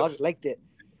chasing me. I just legged it.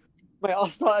 Mate, I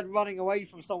started running away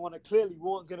from someone that clearly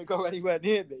weren't going to go anywhere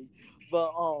near me.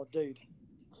 But, oh, dude.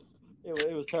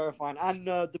 It was terrifying. And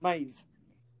the maze.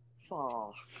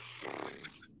 Oh.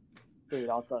 Dude,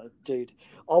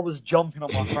 I was jumping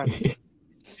on my friends.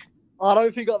 I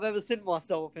don't think I've ever seen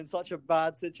myself in such a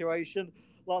bad situation.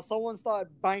 Like, someone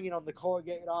started banging on the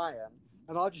corrugated iron,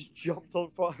 and I just jumped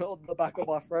on the back of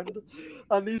my friend.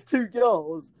 And these two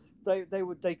girls... They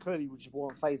clearly just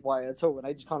weren't phased by it at all, and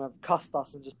they just kind of cussed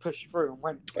us and just pushed through and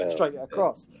went straight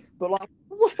across. But like,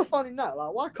 what's the fun in that?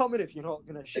 Like, why come in if you're not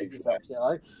gonna shit yourself? You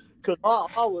know? Because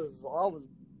I was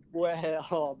wet.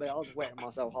 Oh man, I was wetting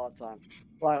myself hard time.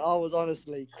 Like I was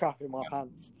honestly crapping my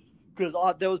pants because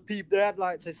there was people. They had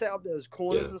like they set up those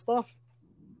corners and stuff,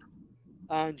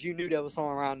 and you knew there was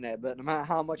someone around there. But no matter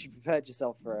how much you prepared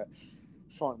yourself for it,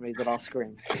 fuck me, did I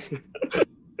scream?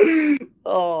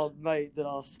 Oh, mate, did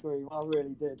I scream? I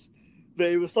really did. But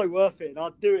it was so worth it, and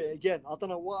I'd do it again. I don't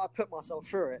know why I put myself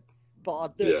through it, but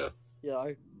I'd do it. You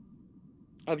know.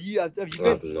 Have you been to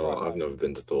Fright Night? I've never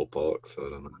been to Thorpe Park, so I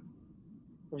don't know.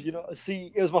 You know,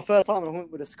 see, it was my first time, and I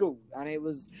went with a school, and it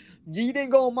was you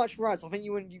didn't go on much rides. I think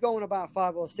you go on about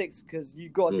 5 or 6 because you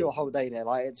got to do a whole day there.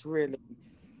 Like it's really,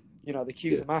 the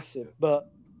queues are massive,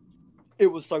 but it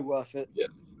was so worth it. Yeah.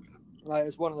 Like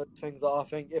it's one of the things that I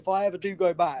think if I ever do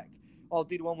go back, I'll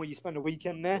do the one where you spend a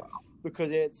weekend there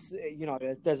because it's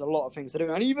there's a lot of things to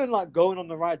do, and even like going on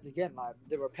the rides again, like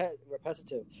the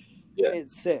repetitive. Yeah,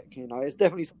 it's sick. It's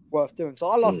definitely worth doing. So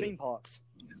I love theme parks.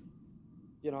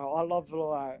 I love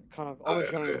like kind of. I'm a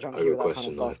adrenaline junkie with that kind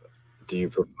of stuff. Do you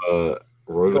prefer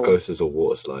roller coasters or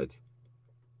water slides?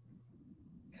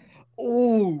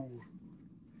 Oh,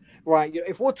 right.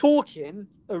 If we're talking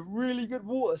a really good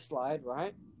water slide,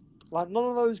 right? Like none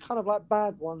of those kind of like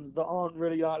bad ones that aren't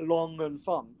really like long and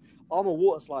fun. I'm a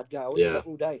water slide guy. I'll do that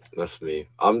all day. That's me.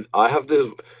 I have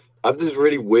this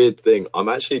really weird thing. I'm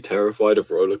actually terrified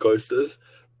of roller coasters,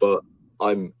 but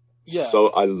I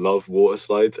love water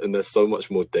slides, and they're so much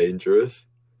more dangerous.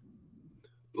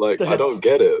 Like I don't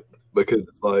get it because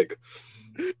it's like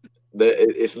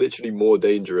it's literally more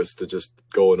dangerous to just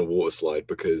go on a water slide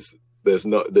because there's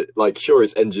no like sure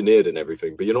it's engineered and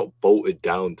everything, but you're not bolted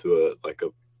down to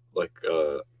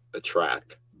a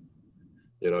track,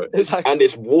 and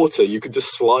it's water. You can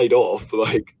just slide off.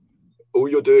 Like all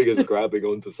you're doing is grabbing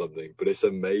onto something, but it's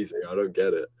amazing. I don't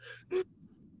get it.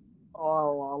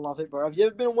 Oh, I love it, bro. Have you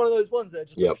ever been on one of those ones that are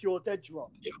just a pure dead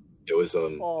drop? Yeah, it was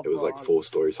like 4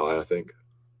 stories high, I think.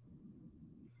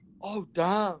 Oh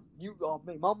damn!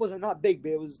 Mine wasn't that big,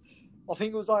 but I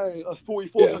think it was like a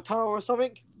 44-foot tower or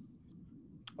something.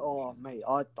 Oh mate,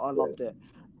 I loved it.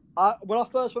 When I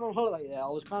first went on holiday there, I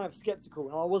was kind of skeptical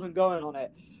and I wasn't going on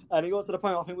it. And it got to the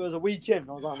point, I think it was a weekend, and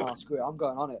I was like, nah, screw it, I'm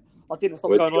going on it. I didn't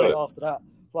stop going on it after that.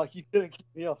 Like, you didn't keep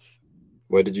me off.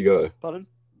 Where did you go? Pardon?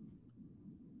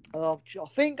 I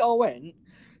think I went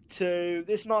to,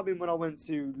 this might have been when I went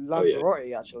to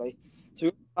Lanzarote, actually.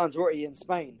 To Lanzarote in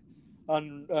Spain.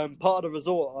 And part of the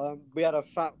resort, we had a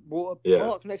fat water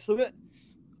park next to it.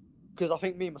 Because I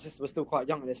think me and my sister were still quite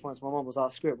young at this point, so my mum was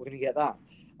like, screw it, we're going to get that.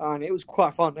 And it was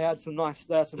quite fun. They had some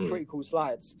pretty cool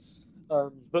slides.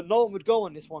 But no one would go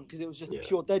on this one because it was just a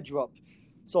pure dead drop.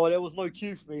 So there was no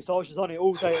queue for me. So I was just on it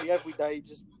all day, every day,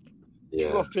 just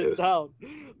dropping down.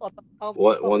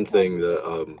 One thing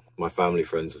that my family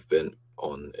friends have been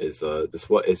on is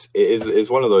it is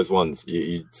one of those ones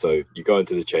you go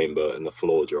into the chamber and the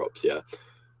floor drops,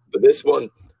 but this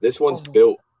one's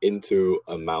built into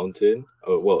a mountain,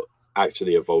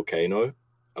 actually a volcano,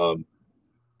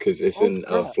 because it's in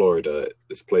Florida.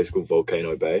 This place called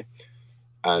Volcano Bay,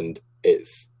 and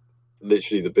it's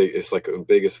literally it's like the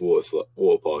biggest water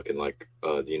park in like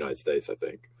the United States, I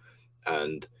think,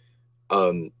 and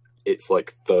it's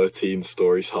like 13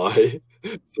 stories high.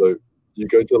 So you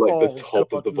go to like the Oh,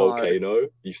 top of God, the no. volcano,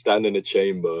 you stand in a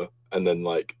chamber, and then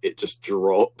like it just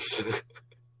drops.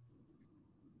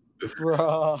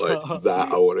 Bruh. Like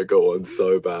that I want to go on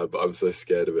so bad, but I'm so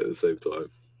scared of it at the same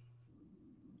time.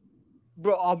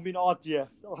 Bro, I mean, yeah,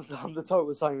 I'm the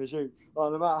total same as you.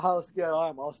 Like, no matter how scared I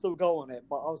am, I'll still go on it,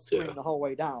 but I'll scream Yeah. the whole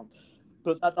way down.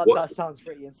 But What that sounds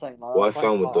pretty insane. Like, what I that's something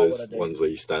found with I those wanna do. ones where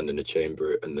you stand in a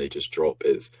chamber and they just drop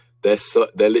is they're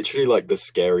literally like the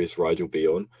scariest ride you'll be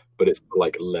on, but it's for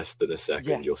like less than a second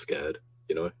Yeah. you're scared,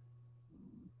 you know?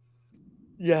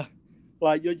 Yeah.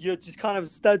 Like, you're just kind of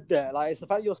stood there. Like, it's the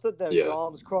fact you're stood there with Yeah. your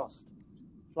arms crossed.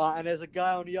 Like, and there's a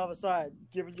guy on the other side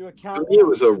giving you a For count. me, it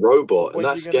was a robot, and when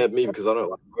that you're gonna- scared me because I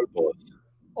don't like robots.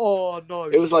 Oh, no.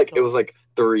 It was shit, like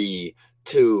 3,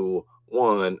 2,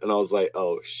 1, and I was like,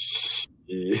 oh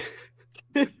shit.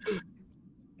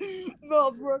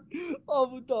 No, bro.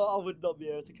 I would not be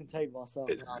able to contain myself.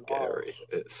 It's man. scary.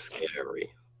 It's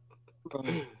scary. Oh.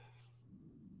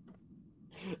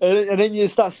 And then you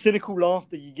start cynical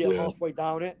laughter. You get Yeah. halfway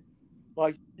down it,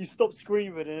 like you stop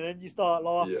screaming, and then you start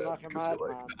laughing Yeah, like a 'cause you're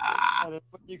madman. like, ah. And then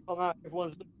when you come out,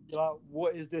 everyone's looking at you like,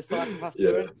 "What is this psychopath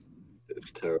Yeah. doing?"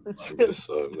 It's terrifying. It's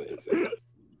so amazing.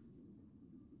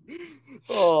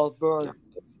 Oh, bro,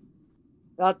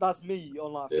 that's me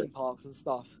on like Yeah. theme parks and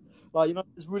stuff. Like, you know,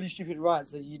 it's really stupid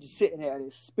rides that you just sit in it and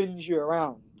it spins you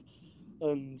around.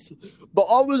 But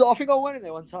I think I went in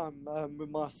there one time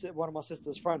with one of my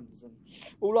sister's friends, and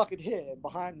all I could hear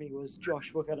behind me was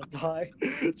 "Josh, we're gonna die,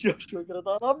 Josh, we're gonna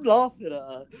die." And I'm laughing at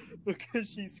her because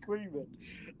she's screaming.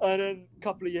 And then a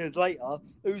couple of years later,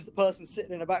 who's the person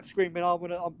sitting in the back screaming, we're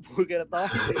gonna die"?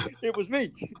 It was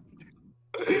me.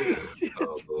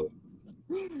 Oh, boy.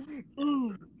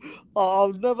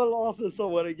 I'll never laugh at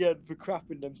someone again for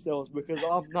crapping themselves because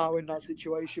I'm now in that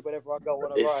situation whenever I go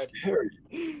on a It's ride. scary.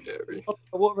 It's scary.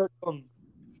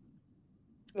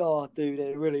 Oh, dude,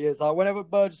 it really is. Like, whenever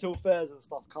Burgess Hill fairs and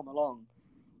stuff come along,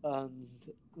 and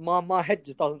my head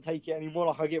just doesn't take it anymore.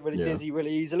 Like, I get really dizzy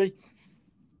really easily.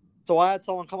 So I had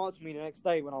someone come up to me the next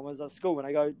day when I was at school, and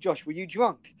they go, "Josh, were you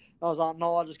drunk?" And I was like,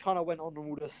 "No, I just kind of went on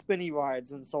all the spinny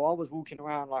rides, and so I was walking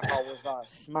around like I was like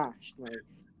smashed, mate."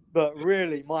 But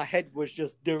really, my head was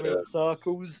just doing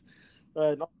circles.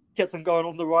 I kept on going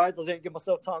on the rides. I didn't give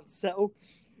myself time to settle.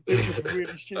 It was just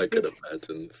really stupid. I can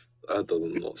imagine. That does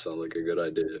not sound like a good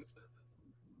idea.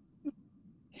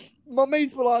 My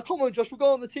mates were like, "Come on, Josh, we'll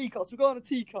go on the teacups. We'll go on the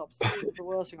teacups." It was the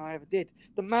worst thing I ever did.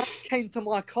 The man came to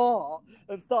my car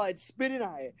and started spinning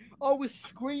at it. I was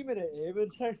screaming at him and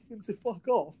telling him to fuck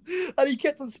off. And he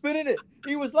kept on spinning it.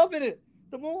 He was loving it.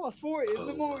 The more I swore at him,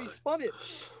 the more he spun it.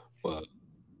 Wow.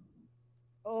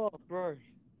 Oh, bro.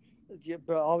 Yeah,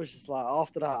 but I was just like,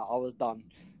 after that, I was done.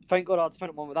 Thank God I'd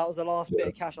spent it on. That was the last bit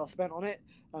of cash I spent on it.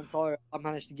 And so I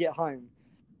managed to get home.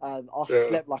 And I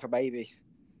slept like a baby.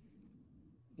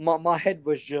 My head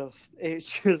was just, it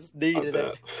just needed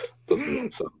it.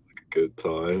 Doesn't sound like a good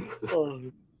time.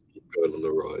 Keep going on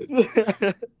the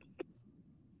ride.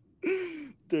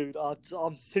 Dude,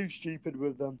 I'm too stupid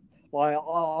with them. Like,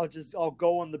 I'll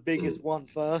go on the biggest one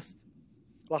first.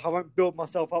 Like, I won't build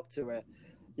myself up to it.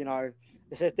 You know,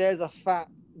 it's if there's a fat,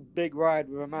 big ride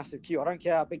with a massive queue, I don't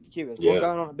care how big the queue is. We're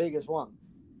going on the biggest one.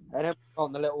 And then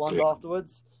on the little ones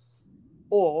afterwards.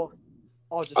 Or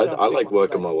I'll just... I like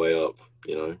working my way up,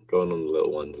 you know, going on the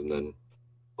little ones and then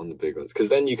on the big ones. Because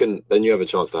then you have a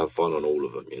chance to have fun on all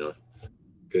of them, you know.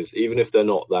 Because even if they're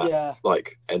not that,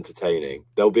 like, entertaining,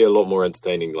 they'll be a lot more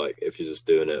entertaining, like, if you're just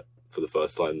doing it for the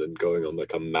first time than going on,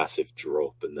 like, a massive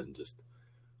drop and then just,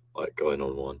 like, going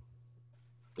on one,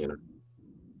 you know.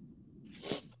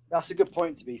 That's a good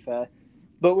point, to be fair.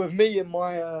 But with me and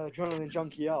my adrenaline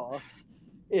junkie arse,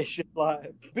 it's just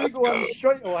like, big one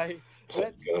straight away.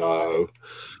 Let's go.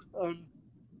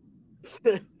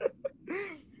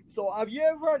 So have you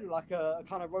ever had like a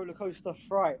kind of roller coaster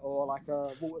fright or like a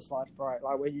water slide fright,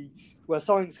 like where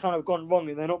something's kind of gone wrong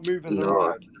and they're not moving the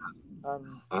ride?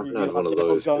 I haven't had one of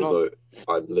those, although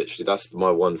I'm literally, that's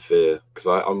my one fear, because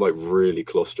I'm like really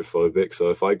claustrophobic. So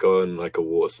if I go on like a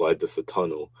water slide that's a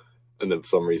tunnel and then for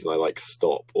some reason I like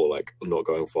stop or like I'm not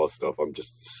going fast enough, I'm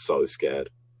just so scared.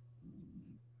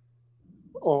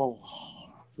 Oh,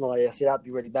 no, yeah, see, that'd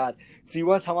be really bad. See,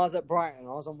 one time I was at Brighton,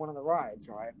 I was on one of the rides,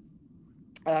 right?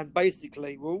 And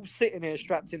basically, we're all sitting here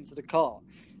strapped into the car,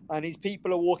 and these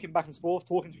people are walking back and forth,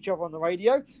 talking to each other on the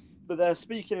radio, but they're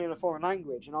speaking in a foreign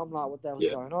language. And I'm like, what the hell's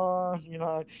going on? You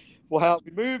know, well, how are we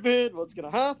moving? What's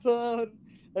going to happen?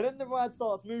 And then the ride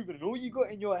starts moving, and all you got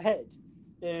in your head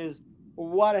is,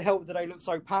 why the hell did they look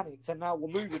so panicked and now we're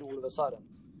moving all of a sudden?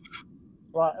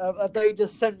 Right, have they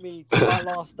just sent me to my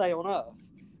last day on Earth?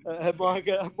 Am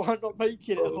I not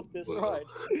making it off this ride?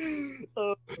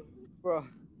 Bro,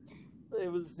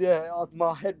 it was,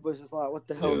 my head was just like, what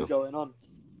the hell is going on?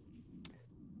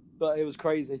 But it was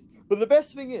crazy. But the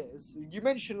best thing is, you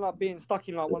mentioned like being stuck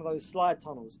in like one of those slide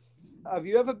tunnels. Have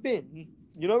you ever been,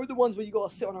 you know, the ones where you got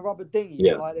to sit on a rubber dinghy,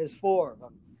 Yeah. like there's 4 of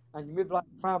them, and you're with like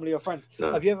family or friends?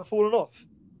 No. Have you ever fallen off?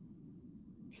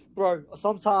 Bro,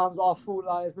 sometimes I've thought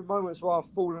like there's been moments where I've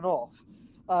fallen off,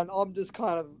 and I'm just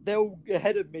kind of, they're all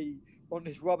ahead of me on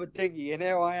this rubber dinghy, and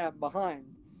there I am behind,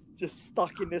 just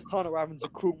stuck in this tunnel having to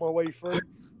crawl my way through.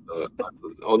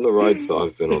 On the rides that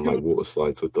I've been on, like water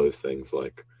slides with those things,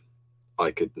 like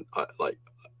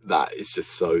that is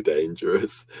just so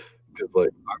dangerous. Because like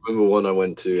I remember one I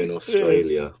went to in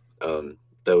Australia.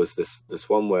 There was this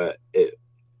one where it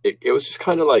was just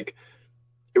kind of like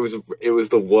it was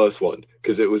the worst one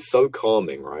because it was so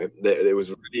calming, right? It was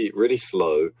really really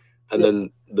slow, and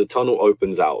then the tunnel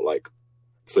opens out like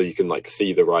so you can like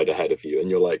see the ride ahead of you, and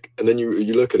you're like, and then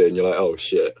you look at it and you're like, oh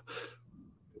shit.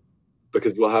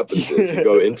 Because what happens is you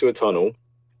go into a tunnel,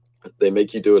 they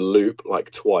make you do a loop like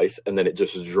twice, and then it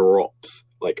just drops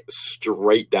like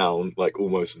straight down, like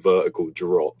almost vertical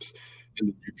drops.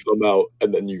 And you come out,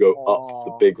 and then you go up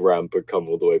the big ramp and come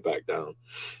all the way back down.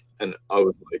 And I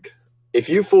was like, if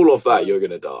you fall off that, you're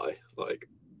going to die. Like,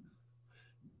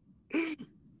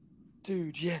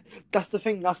 dude, yeah, that's the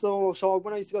thing. So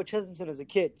when I used to go to Chessington as a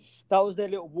kid, that was their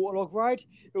little waterlog ride.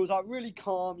 It was like really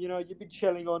calm, you know, you'd be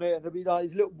chilling on it, and there'd be like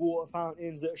these little water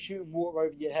fountains that are shooting water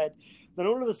over your head. Then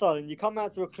all of a sudden, you come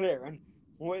out to a clearing.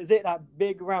 What is it? That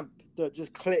big ramp that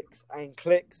just clicks and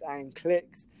clicks and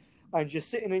clicks, and you're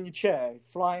sitting in your chair,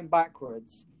 flying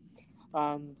backwards.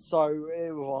 And so,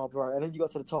 bro, and then you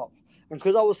got to the top. And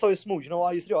because I was so small, you know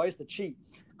what I used to do? I used to cheat.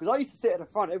 Because I used to sit at the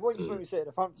front. Everyone used to make me sit at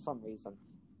the front for some reason.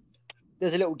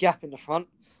 There's a little gap in the front.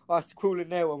 I used to crawl in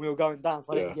there when we were going down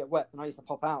so I didn't get wet, and I used to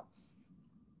pop out.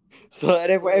 So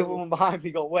and everyone behind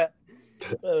me got wet.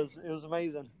 It was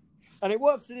amazing. And it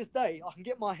works to this day. I can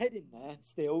get my head in there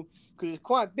still because it's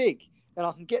quite big, and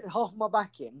I can get half my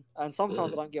back in, and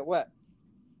sometimes I don't get wet.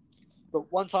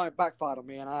 But one time it backfired on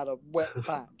me, and I had a wet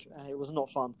back, and it was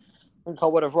not fun. I think I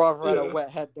would have rather had a wet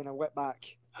head than a wet back.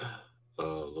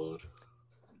 Oh,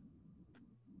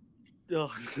 Lord.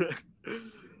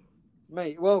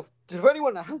 Mate, well, for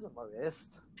anyone that hasn't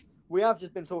noticed, we have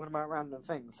just been talking about random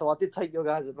things. So I did take your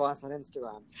guys' advice on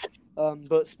Instagram.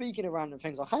 But speaking of random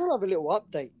things, I kind of have a little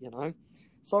update, you know.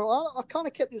 So I kind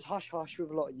of kept this hush-hush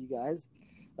with a lot of you guys.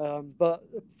 But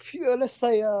let's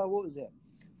say, what was it?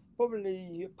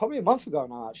 Probably a month ago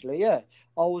now, actually, yeah.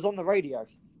 I was on the radio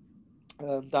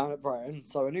down at Brighton.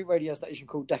 So a new radio station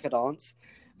called Decadence.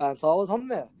 And so I was on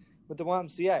there with the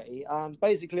YMCA, and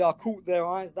basically I caught their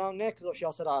eyes down there because obviously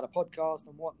I said I had a podcast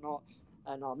and whatnot,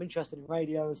 and I'm interested in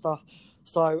radio and stuff.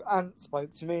 So Ant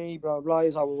spoke to me, blah blah. He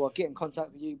was like, "Well, I'll get in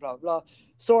contact with you, blah blah."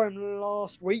 Saw him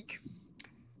last week,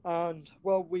 and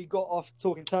well, we got off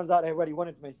talking. Turns out they already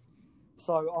wanted me.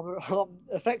 So I'm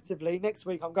effectively next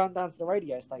week I'm going down to the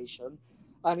radio station,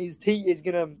 and he's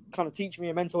gonna kind of teach me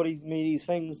and mentor me these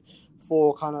things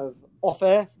for kind of off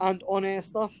air and on air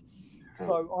stuff.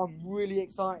 So I'm really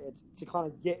excited to kind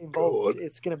of get involved.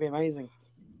 It's going to be amazing.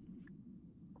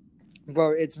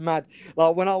 Bro, it's mad.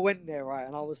 Like when I went there, right,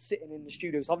 and I was sitting in the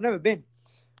studio, so I've never been,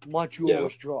 my jaw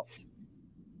was dropped.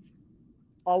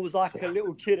 I was like a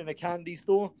little kid in a candy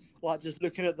store, like just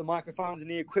looking at the microphones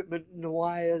and the equipment and the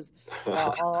wires.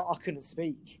 I couldn't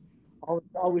speak.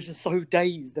 I was just so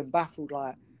dazed and baffled,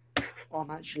 like, I'm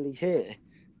actually here.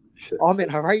 I'm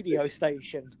in a radio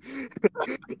station.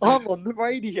 I'm on the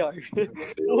radio.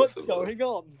 What's going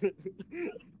on?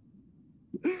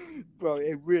 Bro,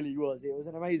 it really was. It was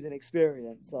an amazing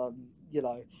experience, you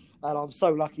know, and I'm so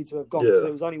lucky to have gone because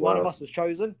there was only one of us was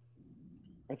chosen,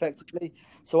 effectively.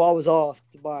 So I was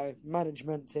asked by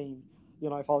management team,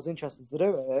 you know, if I was interested to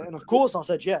do it. And of course I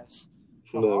said yes.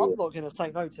 I'm not going to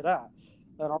say no to that.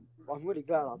 And I'm really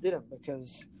glad I didn't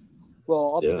because,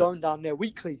 well, I'll be going down there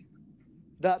weekly.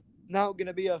 That's now going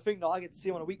to be a thing that I get to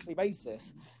see on a weekly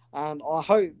basis. And I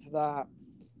hope that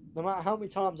no matter how many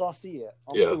times I see it,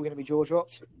 I'm still going to be jaw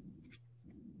dropped.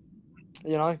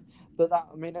 You know? But that,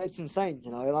 I mean, it's insane,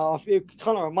 you know? And it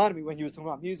kind of reminded me when you were talking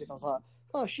about music. I was like,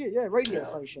 oh, shit, radio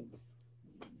station.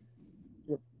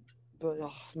 Yeah. But,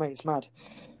 mate, it's mad.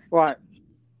 Right.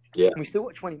 Yeah. We still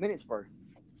got 20 minutes, bro.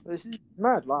 This is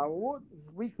mad. Like, what?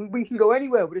 We can go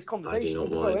anywhere with this conversation. I do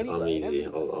not mind. I'm easy.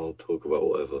 I'll talk about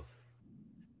whatever.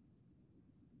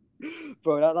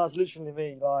 Bro, that's literally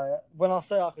me. Like when I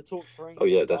say I could talk for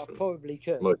English, definitely. I probably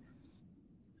could.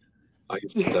 I can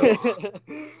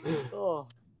tell. Oh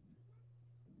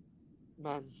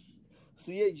man.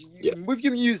 So yeah, Yeah. with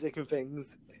your music and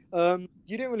things, you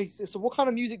didn't really. So what kind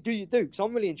of music do you do? Because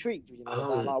I'm really intrigued. You know,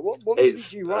 with that. Like, what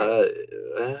music do you write?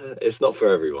 It's not for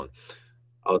everyone.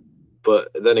 But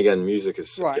then again, music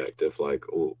is Right. subjective. Like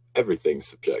everything's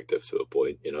subjective to a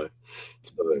point, you know.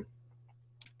 So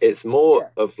it's more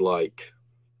Yeah. of like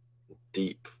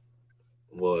deep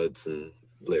words and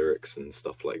lyrics and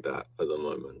stuff like that at the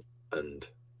moment. And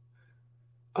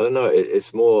I don't know.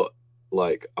 It's more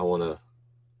like I want to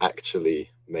actually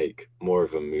make more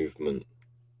of a movement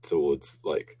towards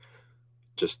like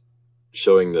just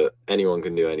showing that anyone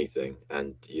can do anything,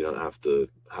 and you don't have to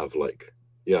have like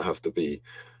you don't have to be,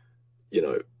 you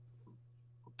know,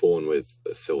 born with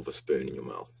a silver spoon in your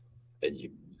mouth, and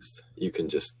you can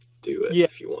just do it Yeah.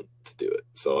 if you want to do it.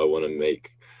 So I want to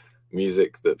make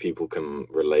music that people can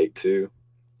relate to,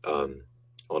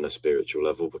 on a spiritual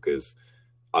level, because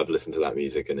I've listened to that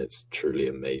music and it's truly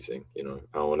amazing. You know,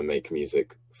 I want to make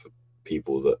music for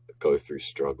people that go through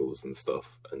struggles and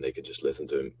stuff, and they can just listen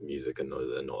to music and know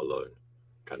they're not alone,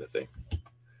 kind of thing.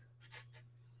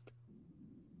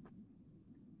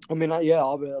 I mean, yeah,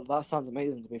 that sounds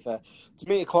amazing. To be fair, to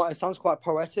me, it sounds quite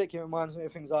poetic. It reminds me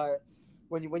of things like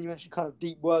when you mention kind of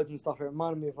deep words and stuff. It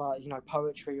reminded me of like, you know,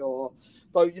 poetry, or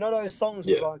though, you know, those songs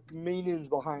with Yeah. like meanings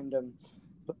behind them.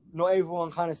 But not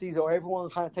everyone kind of sees it, or everyone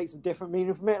kind of takes a different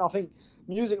meaning from it. And I think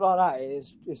music like that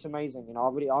it's amazing. You know,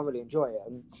 I really enjoy it.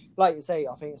 And like you say,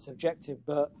 I think it's subjective,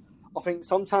 but I think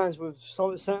sometimes with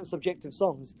certain subjective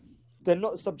songs, they're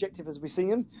not as subjective as we see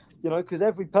them. You know, because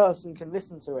every person can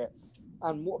listen to it.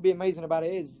 And what would be amazing about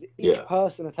it is each Yeah.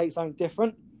 person will take something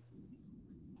different.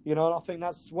 You know, and I think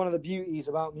that's one of the beauties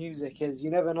about music is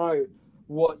you never know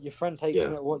what your friend takes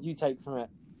from it, what you take from it.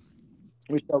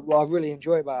 Which I really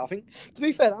enjoy about it. I think, to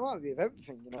be fair, that might be with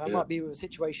everything. You know, that might be with a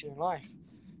situation in life.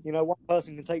 You know, one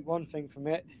person can take one thing from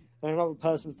it, and another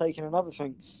person's taking another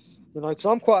thing. You know, because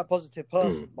I'm quite a positive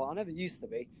person, but I never used to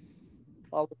be.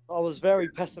 I was very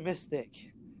pessimistic.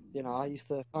 You know, I used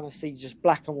to kind of see just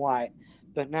black and white,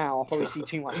 but now I probably see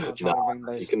too much sunshine and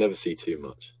rainbows. You can never see too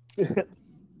much.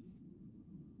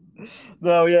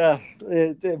 No, yeah,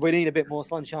 we need a bit more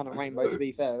sunshine and rainbow. To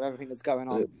be fair, with everything that's going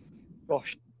on.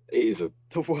 Gosh, it is a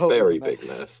the world very is a mess. big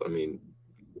mess. I mean,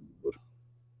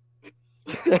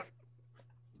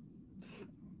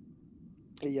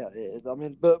 yeah, it is. I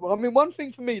mean, but one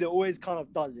thing for me that always kind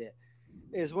of does it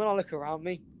is when I look around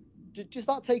me, just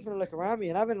start taking a look around me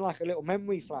and having like a little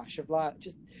memory flash of like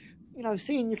just, you know,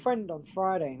 seeing your friend on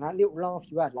Friday and that little laugh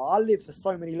you had. Like I live for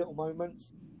so many little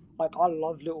moments. Like I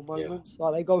love little moments.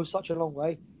 Like they go such a long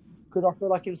way. Because I feel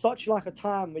like in such like a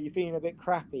time where you're feeling a bit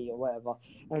crappy or whatever,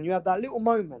 and you have that little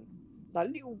moment, that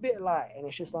little bit of light, and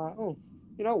it's just like, oh,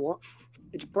 you know what?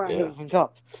 It just brightens everything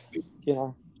up, you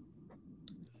know.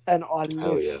 And I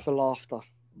live for laughter.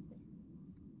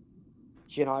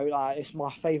 You know, like it's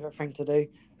my favourite thing to do.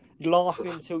 Laugh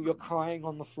until you're crying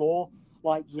on the floor.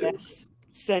 Like, yes,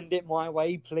 send it my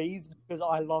way, please, because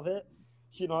I love it.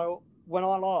 You know, when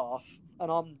I laugh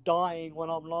and I'm dying when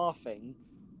I'm laughing,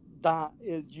 that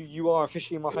is you are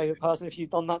officially my favourite person if you've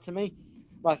done that to me.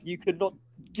 Like, you could not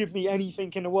give me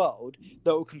anything in the world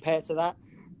that will compare to that.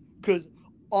 Because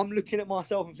I'm looking at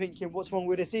myself and thinking, what's wrong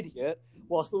with this idiot?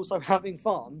 Whilst also having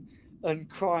fun and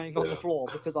crying on the floor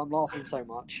because I'm laughing so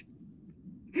much.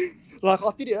 Like,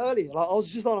 I did it earlier. Like, I was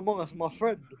just on Among Us with my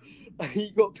friend, and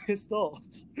he got pissed off.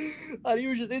 And he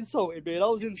was just insulting me, and I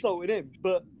was insulting him.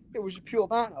 But it was just pure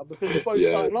banter because we both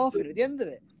started laughing at the end of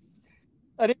it.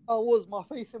 And I was, my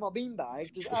face in my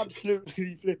beanbag, just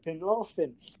absolutely flipping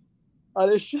laughing.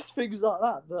 And it's just things like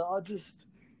that that I just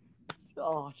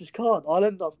can't. I'll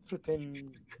end up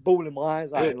flipping, bawling my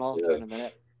eyes out in laughter in a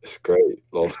minute. It's great.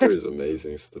 Laughter is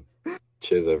amazing. It's to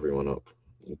cheers everyone up.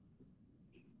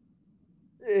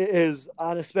 It is,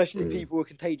 and especially people with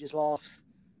contagious laughs.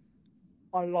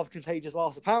 I love contagious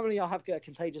laughs. Apparently, I have got a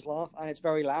contagious laugh, and it's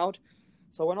very loud.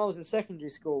 So when I was in secondary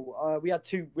school, we had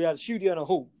a studio and a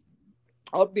hall.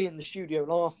 I'd be in the studio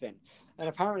laughing, and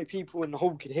apparently people in the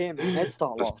hall could hear me, and they'd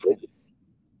start laughing.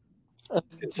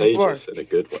 Contagious in a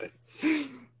good way.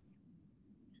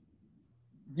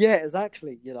 Yeah,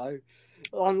 exactly. You know,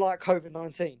 unlike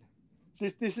COVID-19.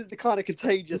 This is the kind of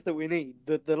contagious that we need,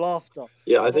 the laughter.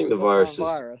 Yeah, I think the virus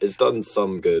has done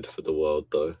some good for the world,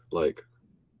 though. Like,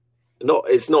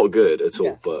 it's not good at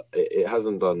all, but it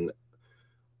hasn't done,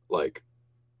 like,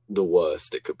 the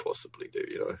worst it could possibly do,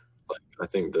 you know? Like, I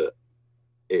think that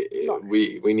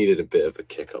we needed a bit of a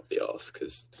kick up the arse,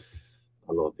 because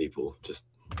a lot of people just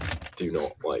do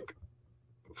not, like,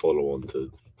 follow on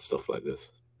to stuff like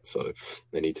this. So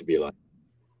they need to be like,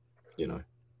 you know.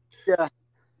 Yeah.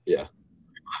 Yeah.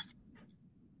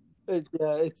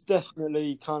 Yeah, it's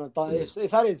definitely kind of done.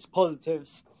 It's had its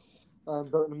positives,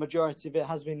 but the majority of it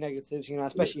has been negatives. You know,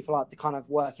 especially for like the kind of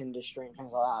work industry and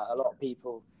things like that. A lot of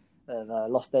people have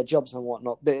lost their jobs and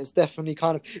whatnot. But it's definitely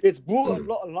it's brought a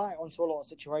lot of light onto a lot of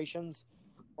situations,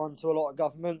 onto a lot of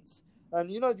governments. And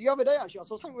you know, the other day actually, I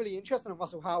saw something really interesting on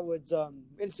Russell Howard's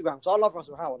Instagram. So I love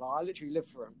Russell Howard. I literally live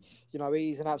for him. You know,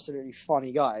 he's an absolutely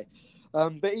funny guy.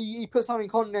 But he put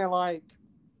something on there like,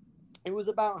 it was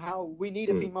about how we need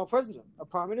a female president, a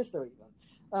prime minister even.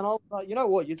 And I was like, you know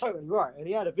what, you're totally right. And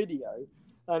he had a video,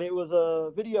 and it was a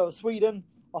video of Sweden,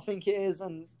 I think it is,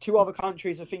 and 2 other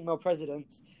countries with female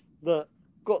presidents that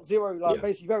got zero,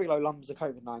 basically very low numbers of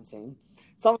COVID-19.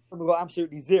 Some of them got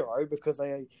absolutely zero because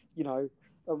they, you know,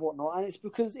 and whatnot. And it's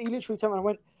because he literally turned around and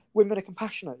went, women are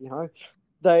compassionate, you know.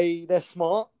 They're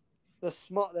smart. They're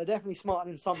smart. They're definitely smarter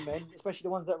than some men, especially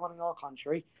the ones that are running our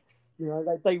country. You know,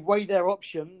 they weigh their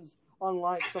options,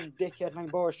 unlike some dickhead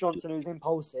named Boris Johnson who's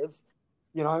impulsive.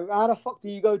 You know, how the fuck do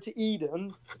you go to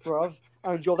Eden, bruv,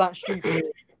 and you're that stupid?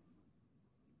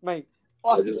 Mate,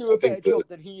 I can do a better job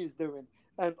than he is doing.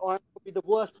 And I'm probably the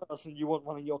worst person you want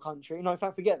running your country. No, in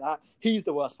fact, forget that. He's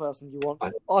the worst person you want.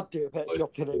 I'd do a better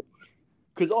job than him.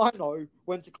 Because I know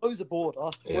when to close a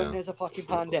border when there's a fucking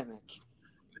pandemic.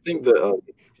 I think that...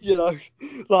 you know,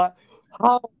 like,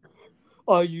 how...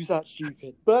 I use that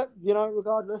stupid, but you know,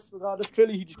 regardless,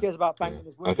 clearly he just cares about banking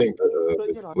his women. I think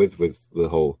that you know, with the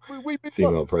whole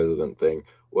female president thing,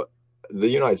 the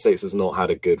United States has not had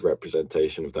a good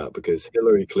representation of that, because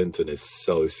Hillary Clinton is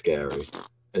so scary,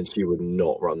 and she would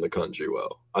not run the country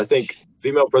well. I think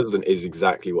female president is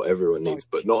exactly what everyone needs,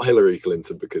 but not Hillary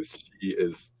Clinton, because she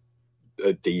is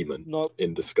a demon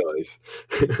in disguise.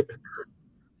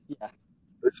 Yeah.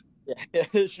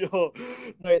 Yeah, sure.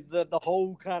 No, the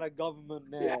whole kind of government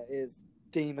there is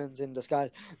demons in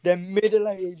disguise. They're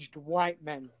middle-aged white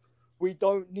men. We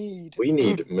need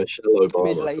Michelle Obama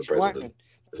middle-aged for white president.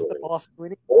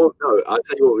 men. Oh no, I'll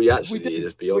tell you what we actually need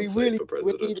is Beyonce for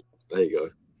president. There you go.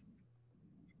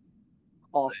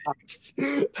 Oh,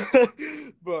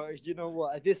 but you know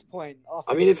what? At this point,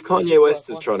 I mean, if Kanye West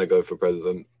is trying to go for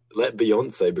president, let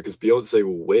Beyonce, because Beyonce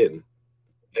will win.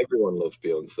 Everyone loves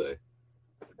Beyonce.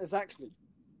 Exactly,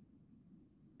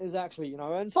 you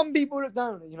know, and some people look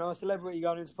down at, you know, a celebrity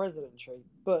going into presidency,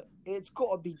 but it's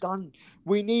got to be done.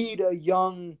 We need a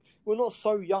young, well, not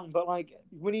so young, but like,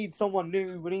 we need someone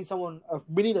new. We need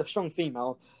a strong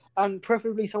female, and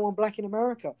preferably someone black in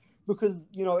America, because,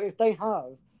 you know, if they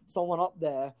have someone up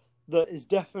there that is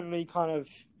definitely kind of,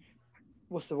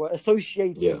 what's the word,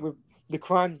 associated with the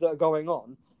crimes that are going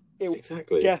on, it will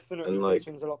definitely make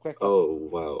things a lot quicker. Oh,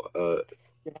 wow.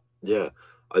 Yeah.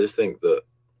 I just think that,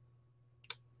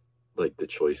 like, the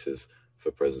choices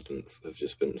for presidents have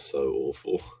just been so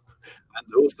awful.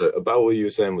 And also, about what you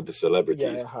were saying with the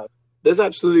celebrities, there's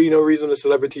absolutely no reason a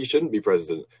celebrity shouldn't be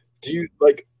president. Do you,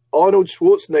 like, Arnold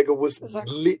Schwarzenegger was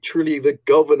literally the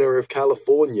governor of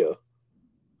California.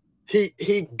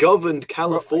 He governed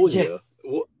California.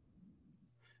 What?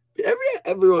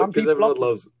 Everyone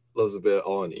loves a bit of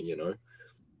Arnie, you know.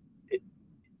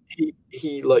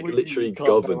 He like literally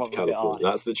governed California.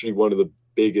 That's literally one of the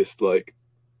biggest like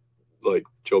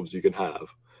jobs you can have.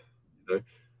 You know?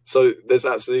 So there's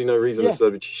absolutely no reason a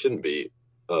celebrity shouldn't be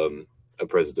a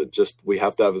president. Just we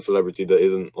have to have a celebrity that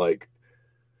isn't like,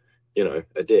 you know,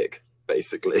 a dick,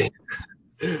 basically.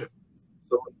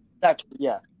 Exactly,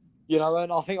 yeah. You know,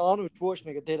 and I think Arnold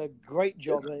Schwarzenegger did a great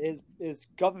job at his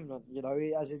government, you know,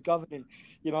 as his governing.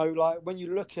 You know, like when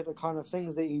you look at the kind of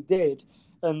things that he did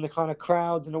and the kind of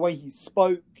crowds and the way he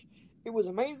spoke, it was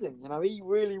amazing. You know, he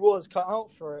really was cut out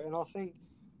for it. And I think,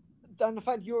 and the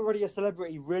fact you're already a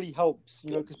celebrity really helps, you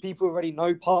know, because people already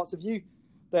know parts of you.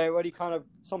 They already kind of,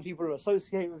 some people will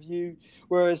associate with you.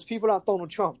 Whereas people like Donald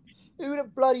Trump, who the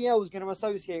bloody hell is going to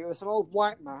associate with some old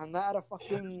white man that had a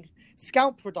fucking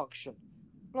scalp production?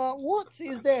 Like, what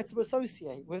is there to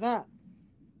associate with that?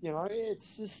 You know,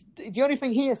 it's just the only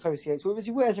thing he associates with is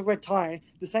he wears a red tie,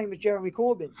 the same as Jeremy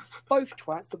Corbyn. Both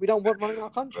twats that we don't want running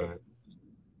our country.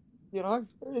 You know,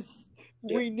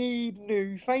 we need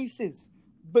new faces.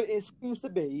 But it seems to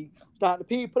be that the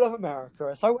people of America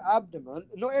are so adamant,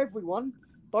 not everyone,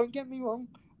 don't get me wrong,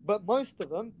 but most of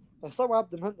them are so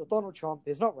adamant that Donald Trump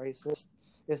is not racist,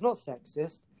 is not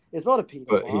sexist, is not a pedophile.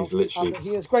 But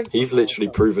he's literally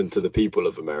proven to the people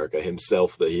of America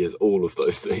himself that he is all of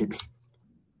those things.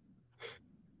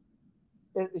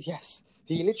 Yes.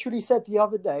 He literally said the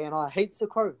other day, and I hate to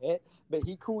quote it, but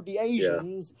he called the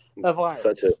Asians a virus.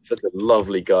 Such a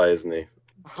lovely guy, isn't he?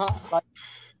 I'm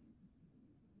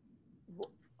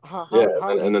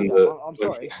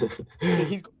sorry. So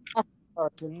he's got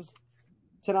Americans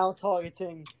to now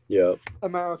targeting Yeah.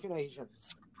 American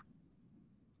Asians.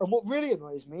 And what really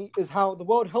annoys me is how the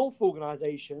World Health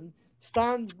Organization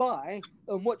stands by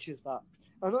and watches that.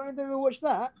 And not only do they watch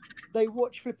that, they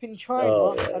watch flipping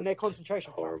China and their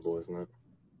concentration camps. Horrible, isn't it?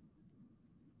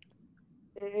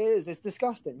 It is. It's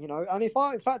disgusting, you know. And in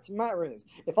fact, the matter is,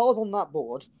 if I was on that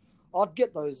board, I'd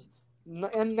get those,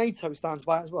 and NATO stands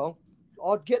by it as well.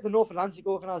 I'd get the North Atlantic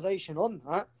Organization on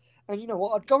that, and you know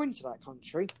what? I'd go into that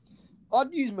country,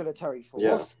 I'd use military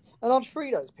force, and I'd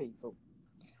free those people,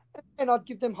 and I'd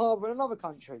give them harbour in another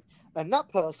country, and that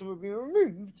person would be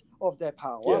removed of their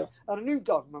power, and a new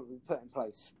government would be put in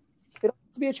place. It doesn't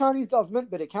have to be a Chinese government,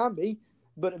 but it can be.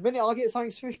 But the minute I get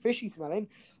something fishy smelling,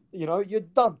 you know, you're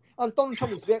done. And Donald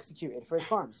Trump needs to be executed for his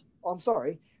crimes. I'm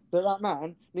sorry, but that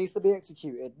man needs to be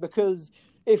executed, because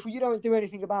if you don't do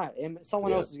anything about him,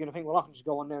 someone else is going to think, well, I can just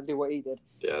go on there and do what he did.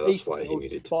 Yeah, that's why he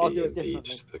needed to be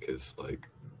impeached, because, like,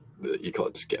 you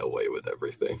can't just get away with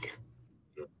everything.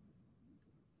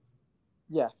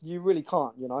 Yeah, you really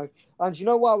can't, you know. And you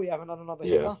know why we haven't had another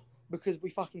Hitler? Because we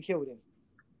fucking killed him.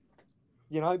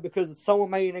 You know, because someone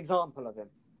made an example of him.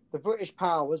 The British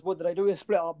powers, what did they do? They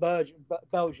split up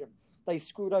Belgium. They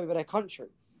screwed over their country.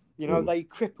 You know, they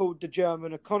crippled the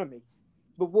German economy.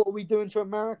 But what are we doing to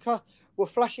America? We're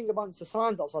flashing a bunch of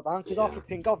signs upside down because our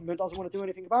flipping government doesn't want to do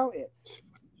anything about it.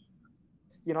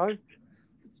 You know,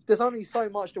 there's only so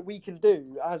much that we can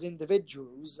do as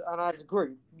individuals and as a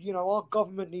group. You know, our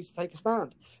government needs to take a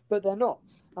stand, but they're not.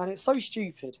 And it's so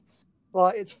stupid.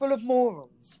 Like, it's full of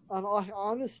morons. And I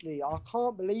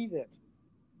can't believe it.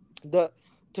 That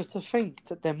to think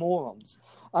that they're morons.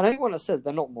 And anyone that says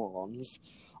they're not morons,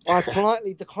 I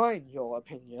politely decline your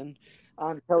opinion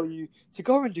and tell you to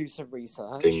go and do some research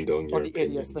on the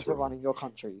idiots that are running your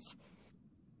countries.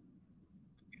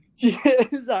 Yeah,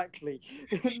 exactly.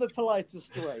 In the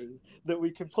politest way that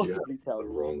we can possibly tell you.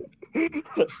 Wrong.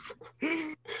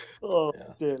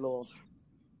 Dear Lord.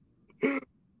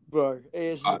 Bro,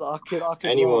 it's just, I could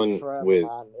anyone forever, with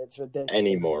man. It's ridiculous.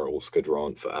 Any morals could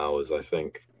rant for hours, I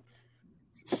think.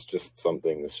 It's just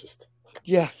something that's just...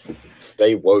 Yeah.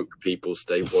 Stay woke, people.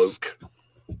 Stay woke.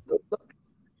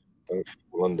 Don't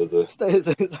fall under the...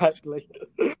 Exactly.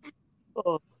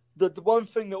 The one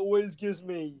thing that always gives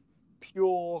me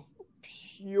pure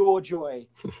joy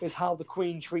is how the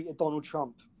Queen treated Donald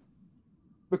Trump.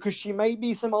 Because she may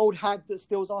be some old hag that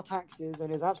steals our taxes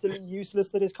and is absolutely useless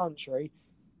to this country,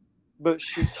 but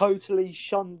she totally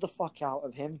shunned the fuck out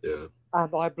of him. Yeah.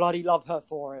 And I bloody love her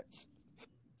for it.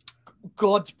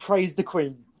 God praise the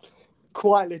Queen.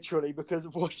 Quite literally, because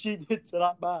of what she did to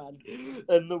that man.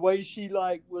 And the way she,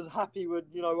 like, was happy with,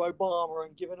 you know, Obama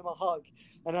and giving him a hug.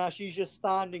 And now she's just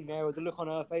standing there with the look on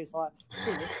her face like,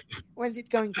 when's it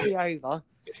going to be over?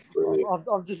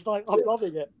 I'm just like, I'm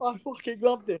loving it. I fucking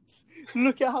love this.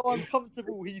 Look at how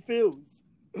uncomfortable he feels.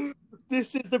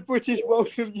 This is the British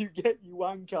welcome you get, you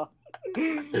wanker.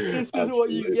 This is what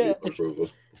you get.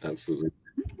 Absolutely.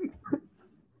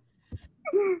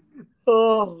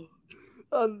 Oh,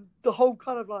 and the whole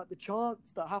kind of like the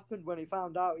chants that happened when he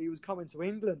found out he was coming to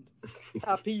England,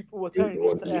 how people were telling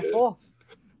him to F off.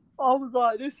 I was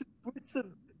like, this is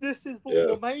Britain. This is what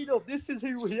we're made of. This is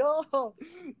who we are.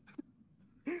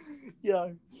 You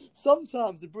know,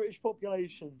 sometimes the British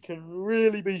population can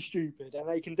really be stupid and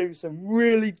they can do some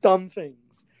really dumb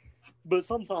things. But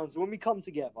sometimes when we come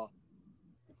together,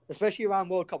 especially around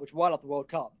World Cup, which is why I love the World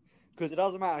Cup, because it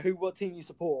doesn't matter what team you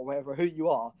support or whatever, who you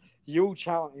are, you're all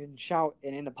shouting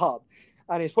in the pub.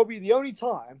 And it's probably the only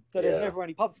time that there's never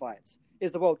any pub fights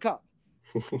is the World Cup.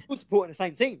 You're supporting the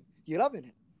same team. You're loving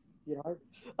it. You know?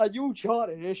 And you're all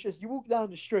chanting. It's just, you walk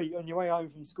down the street on your way home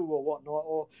from school or whatnot,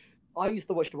 or I used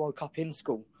to watch the World Cup in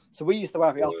school. So we used to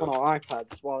have it up on our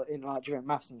iPads while in like during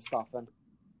maths and stuff. And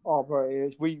oh bro,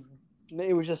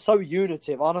 it was just so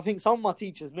unitive. And I think some of my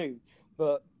teachers knew,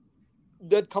 but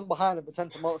they'd come behind and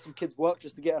pretend to mark some kids' work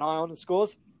just to get an eye on the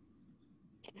scores.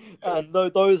 And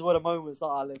those were the moments that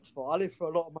I lived for. I lived for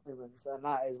a lot of moments, and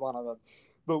that is one of them.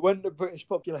 But when the British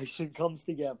population comes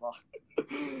together,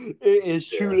 it is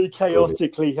truly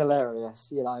chaotically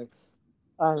hilarious, you know.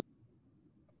 And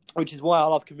which is why I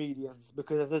love comedians,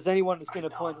 because if there's anyone that's going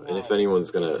to point out, and if there's anyone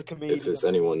who's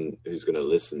going to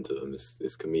listen to them,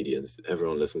 it's comedians.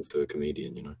 Everyone listens to a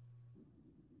comedian, you know.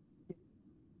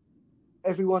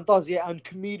 Everyone does, yeah, and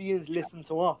comedians listen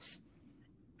to us.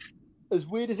 As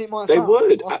weird as it might sound, they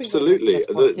would absolutely.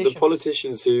 The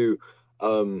politicians who,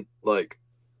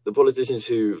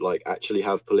 actually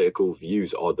have political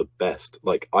views are the best.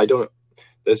 Like,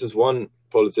 there's this one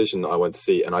politician that I went to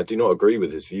see, and I do not agree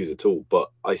with his views at all, but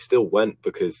I still went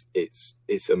because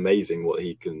it's amazing what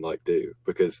he can like do,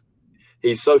 because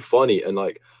he's so funny, and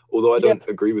like, although I Yeah. don't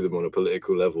agree with him on a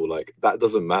political level, like that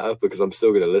doesn't matter because I'm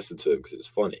still going to listen to him because it's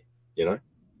funny. You know,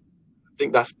 I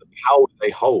think that's the power they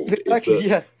hold. Is Exactly. that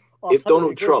Yeah. I if totally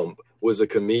Donald agree. Trump was a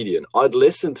comedian, I'd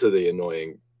listen to the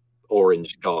annoying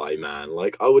orange guy, man.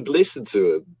 Like I would listen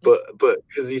to him, but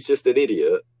because he's just an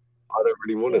idiot, I don't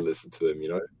really want to Yeah. listen to him. You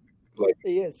know, like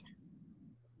He is.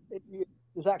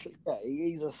 Exactly. Yeah,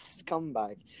 he's a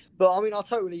scumbag. But I mean, I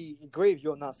totally agree with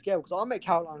you on that scale because I met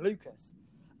Caroline Lucas,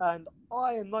 and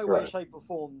I in no way, Right. shape, or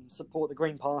form support the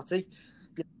Green Party.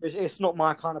 It's not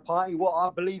my kind of party. What I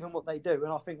believe in what they do,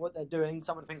 and I think what they're doing,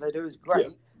 some of the things they do is great.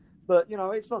 Yeah. But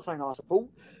it's not something I support.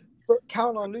 But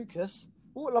Caroline Lucas,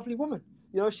 what a lovely woman.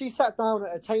 She sat down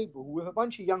at a table with a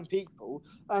bunch of young people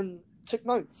and took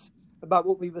notes about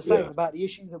what we were saying about the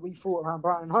issues that we thought around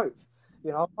Brighton Hove.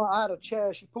 I had a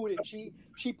chair. She pulled it.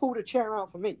 She pulled a chair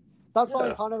out for me. That's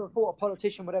something I never thought a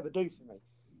politician would ever do for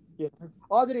me.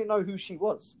 I didn't know who she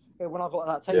was when I got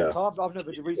to that table. Yeah. So I've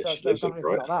never researched She lives her, in done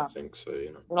anything like Brighton, that. I think so.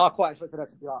 And I quite expected her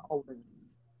to be like old and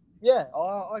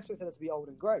I expected her to be old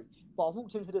and grey. But I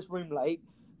walked into this room late.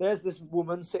 There's this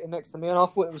woman sitting next to me, and I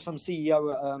thought it was some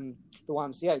CEO at the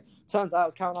YMCA. Turns out it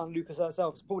was Caroline Lucas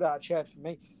herself. She pulled out a chair for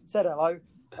me, said hello,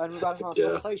 and we've had a nice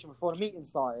conversation before the meeting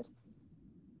started.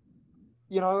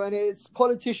 And it's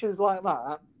politicians like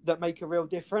that make a real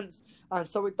difference. And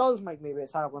so it does make me a bit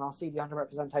sad when I see the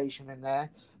underrepresentation in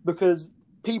there, because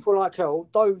people like her,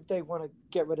 though they want to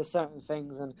get rid of certain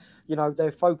things and,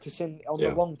 they're focusing on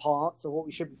the wrong parts of what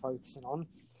we should be focusing on.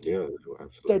 Yeah,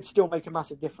 absolutely. They'd still make a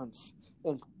massive difference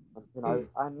in,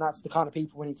 and that's the kind of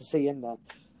people we need to see in there.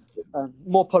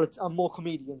 More more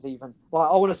comedians even. Like,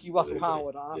 I want to see Russell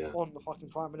Howard on the fucking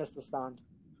Prime Minister stand.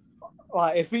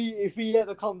 Like, if he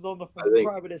ever comes on the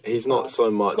Prime Minister he's stand, not so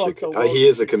much. He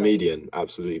is a comedian,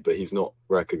 absolutely, but he's not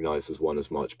recognised as one as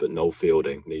much. But Noel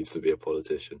Fielding needs to be a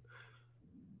politician.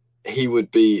 He would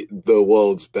be the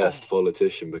world's best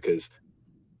politician because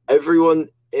everyone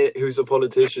who's a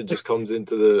politician just comes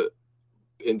into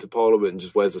Parliament and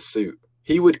just wears a suit.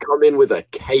 He would come in with a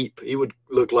cape. He would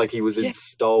look like he was in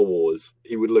Star Wars.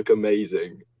 He would look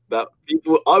amazing. I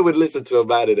would listen to a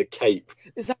man in a cape.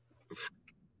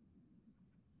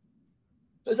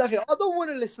 Exactly. I don't want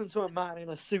to listen to a man in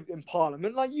a suit in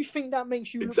Parliament. Like, you think that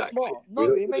makes you look smart?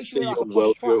 No, it makes you look like a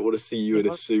posh We don't want to see you in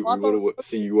a suit. We want to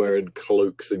see you wearing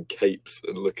cloaks and capes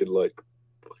and looking like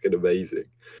fucking amazing.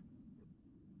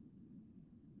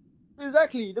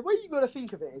 Exactly. The way you got to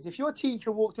think of it is, if your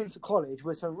teacher walked into college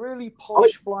with some really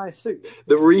posh fly suit,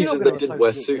 the reason they didn't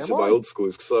wear suits at my old school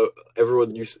is so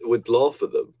everyone would laugh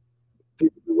at them.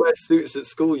 People who wear suits at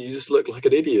school, you just look like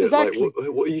an idiot. Exactly.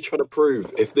 Like, what are you trying to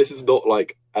prove? If this is not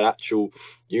like an actual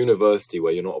university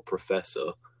where you're not a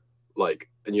professor, like,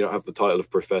 and you don't have the title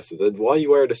of professor, then why are you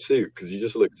wearing a suit? Because you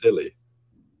just look silly.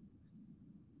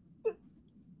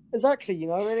 Exactly,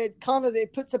 and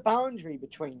it puts a boundary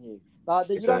between you. Like,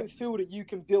 that you don't feel that you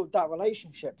can build that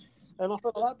relationship. And I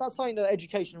feel like that's something that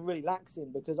education really lacks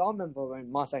in, because I remember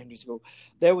in my secondary school,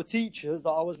 there were teachers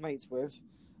that I was mates with,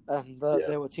 and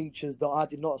there were teachers that I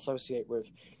did not associate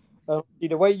with.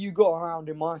 The way you got around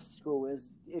in my school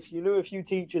is, if you knew a few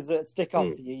teachers that stick up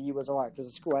for you, you was all right, because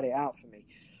the school had it out for me.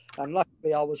 And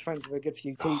luckily, I was friends with a good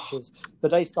few teachers,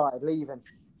 but they started leaving.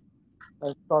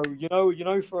 And so,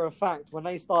 for a fact, when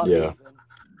they start leaving,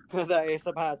 that it's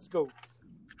a bad school.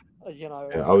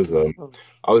 I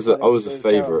was a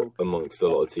favourite amongst a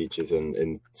lot of teachers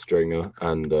in Stringer,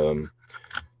 and a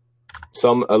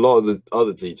lot of the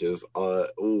other teachers are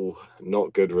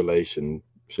not good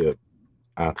relationship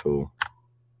at all.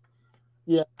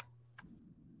 Yeah,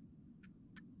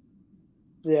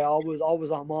 I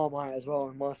was on Marmite as well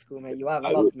in my school, mate. You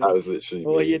haven't loved me. That was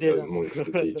literally me amongst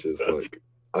the teachers. Like,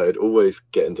 I'd always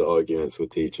get into arguments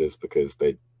with teachers because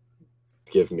they'd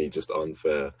give me just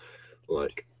unfair,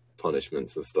 like,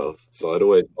 punishments and stuff. So I'd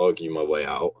always argue my way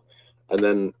out. And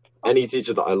then any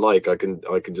teacher that I like, I can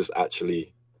just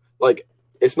actually, like,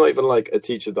 it's not even like a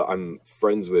teacher that I'm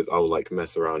friends with, I'll like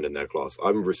mess around in their class.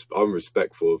 I'm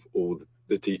respectful of all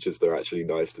the teachers that are actually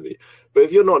nice to me. But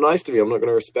if you're not nice to me, I'm not going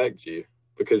to respect you,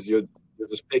 because you're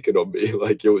just picking on me.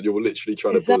 Like, you're literally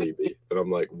trying to bully me. And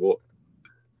I'm like, what?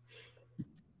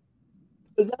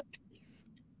 Exactly.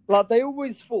 Like, they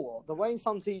always thought, the way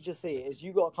some teachers see it is,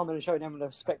 you got to come in and show them the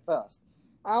respect first.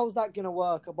 How's that going to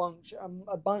work among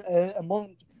a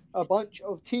bunch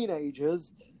of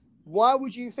teenagers? Why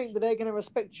would you think that they're going to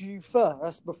respect you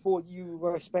first before you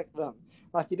respect them?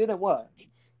 Like, it didn't work,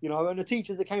 and the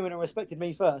teachers that came in and respected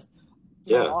me first,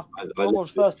 I'm on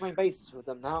first name basis with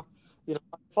them now.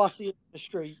 If I see him in the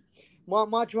street,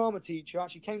 my drama teacher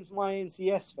actually came to my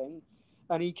NCS thing,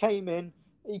 and he came in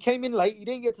He came in late. He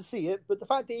didn't get to see it, but the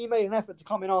fact that he made an effort to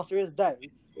come in after his day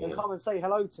and Yeah. come and say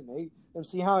hello to me and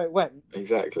see how it went.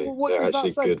 Exactly. Well, what They're does that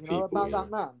actually say, good you know, people. about that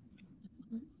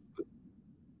man?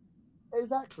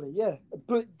 Exactly, yeah.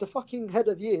 But the fucking head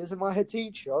of years and my head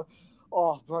teacher,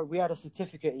 oh, bro, we had a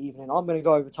certificate evening. I'm going to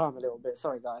go over time a little bit.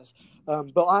 Sorry, guys.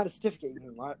 But I had a certificate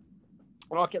evening, right?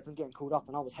 And I kept on getting called up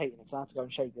and I was hating it because I had to go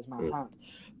and shake this man's hand.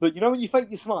 But you know when you fake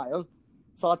your smile?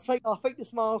 So I faked the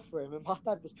smile for him, and my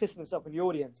dad was pissing himself in the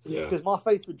audience because my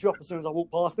face would drop as soon as I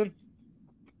walked past him.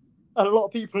 And a lot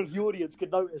of people in the audience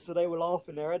could notice, so they were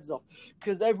laughing their heads off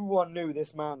because everyone knew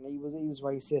this man. He was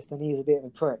racist and he was a bit of a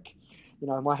prick. You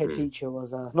know, my head teacher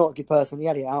was not a good person. He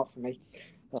had it out for me,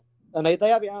 and they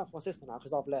have it out for my sister now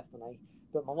because I've left,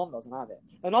 but my mum doesn't have it,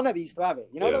 and I never used to have it.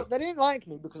 You know, they didn't like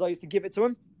me because I used to give it to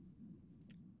him.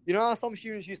 You know how some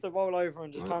students used to roll over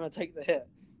and just kind of take the hit?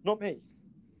 Not me.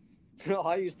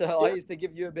 I used to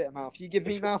give you a bit of mouth. You give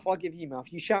me mouth, I give you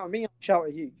mouth. You shout at me, I shout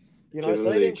at you. You know, give so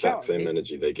them they the didn't exact shout same at me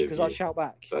energy they give because you. I shout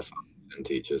back. That's how and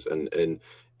teachers. And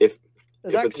if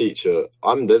Exactly. a teacher,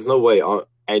 there's no way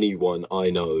anyone I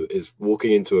know is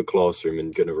walking into a classroom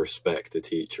and going to respect a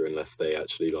teacher unless they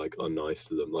actually like are nice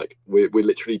to them. Like we're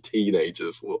literally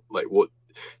teenagers. What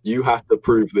you have to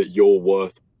prove that you're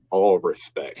worth our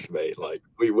respect, mate. Like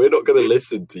we're not going to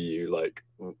listen to you. Like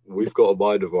we've got a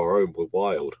mind of our own. We're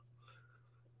wild.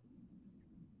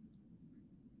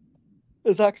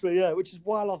 Exactly, yeah. Which is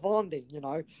why I love Andy. You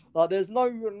know, like there's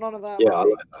none of that. Yeah, like, I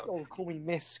like that. Oh, call me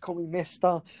Miss, call me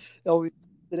Mister. Oh,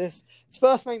 this. It's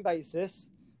first name basis.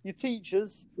 Your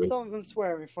teachers, some of them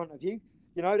swear in front of you.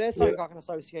 You know, there's something I can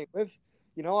associate with.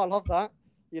 You know, I love that.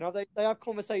 You know, they have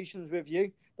conversations with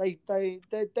you. They're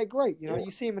great. You know,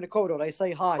 you see them in the corridor, they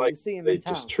say hi. Like, you see them they in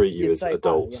town, just treat you as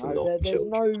adults hi, and not there's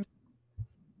children.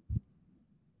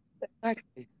 no.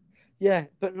 Exactly. Yeah,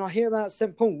 but I hear about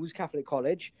St. Paul's Catholic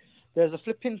College. There's a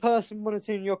flipping person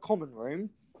monitoring your common room.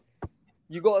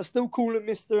 You've got to still call it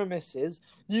Mr. and Mrs.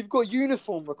 You've got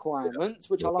uniform requirements,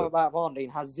 which I love about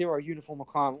Varndine, has zero uniform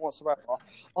requirement whatsoever.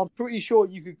 I'm pretty sure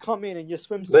you could come in your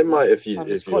swimsuit. They might if you're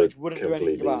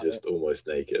completely just almost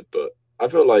naked, but I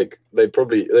feel like they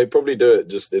probably do it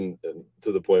just to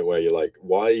the point where you're like,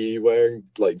 why are you wearing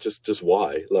like just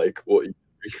why? Like what?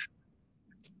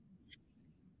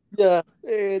 Yeah,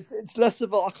 it's less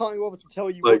of a I can't even bother to tell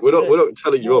you. Like we're not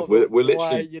telling you off. We're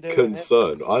literally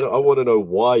concerned. I want to know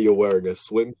why you're wearing a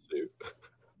swimsuit.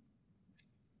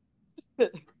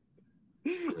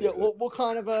 Yeah, what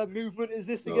kind of a movement is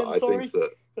this again? I think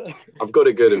that I've got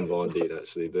it good in Varndine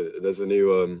actually. There's a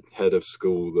new head of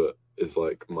school that is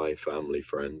like my family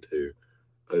friend who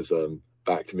has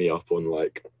backed me up on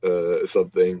like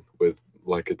something with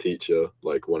like a teacher.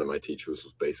 Like one of my teachers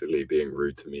was basically being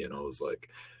rude to me, and I was like,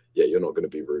 yeah, you're not going to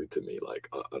be rude to me. Like,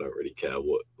 I don't really care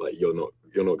what, like, you're not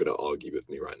going to argue with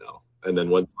me right now. And then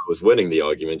once I was winning the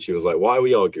argument, she was like, why are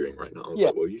we arguing right now? I was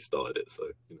like, well, you started it. So,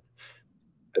 you know.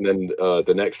 And then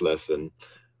the next lesson,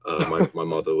 my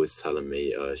mother was telling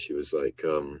me, she was like,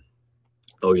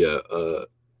 oh yeah,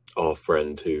 our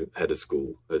friend who head of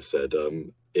school has said,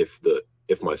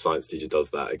 if my science teacher does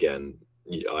that again,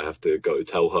 I have to go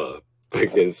tell her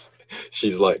because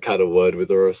she's like had a word with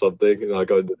her or something. And I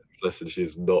go into the next lesson,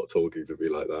 she's not talking to me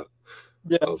like that.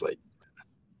 Yeah. I was like,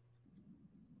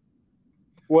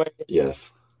 wait,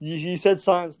 yes. You said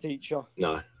science teacher.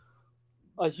 No.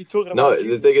 Are you talking No, about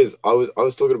the thing is, I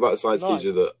was talking about a science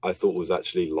teacher that I thought was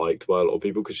actually liked by a lot of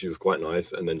people because she was quite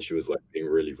nice, and then she was like being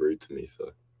really rude to me.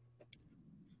 So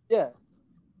yeah.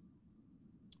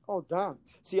 Oh damn!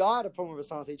 See, I had a problem with a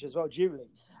science teacher as well,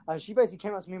 Julie, and she basically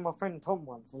came up to me and my friend Tom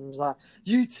once, and was like,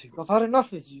 "You two, I've had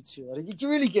enough of you two. You're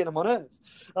really getting on my nerves."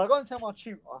 And I got and tell my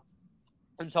tutor.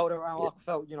 And told her how I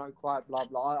felt, you know, quite blah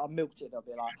blah. I milked it a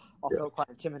bit, like I felt quite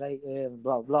intimidated and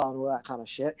blah blah and all that kind of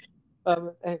shit.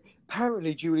 And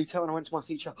apparently, Julie told when I went to my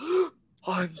teacher,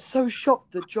 I'm so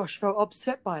shocked that Josh felt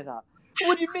upset by that.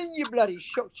 What do you mean you bloody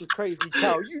shocked, you crazy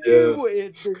cow? You knew what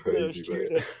it did to a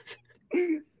student.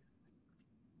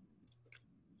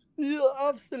 You're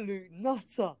absolute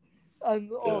nutter. And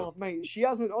oh mate, she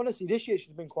hasn't honestly this year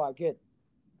she's been quite good.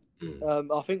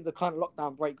 I think the kind of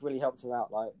lockdown break really helped her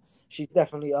out. Like she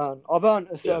definitely I've earned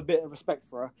a bit of respect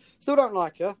for her. Still don't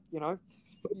like her, you know,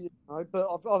 but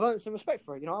I've earned some respect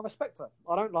for her. You know, I respect her.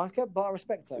 I don't like her, but I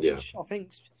respect her. Yeah. Which I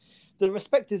think the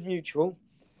respect is mutual.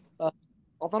 I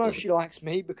don't know if she likes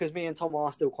me because me and Tom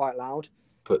are still quite loud.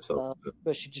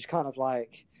 But she just kind of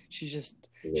like she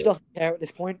doesn't care at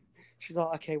this point. She's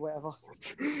like, okay, whatever.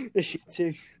 Is she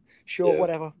too? Sure,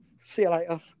 whatever. See you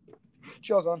later.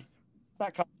 Jog on.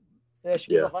 That kind. Yeah,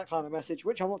 she gives off that kind of message,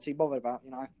 which I'm not too bothered about,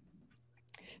 you know.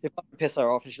 if I piss her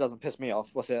off and she doesn't piss me off,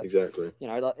 what's it? Exactly. You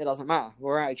know, it doesn't matter.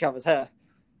 We're at each other's hair.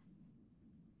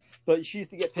 But she used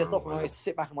to get pissed off when I used to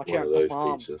sit back in my chair and cross my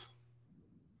arms.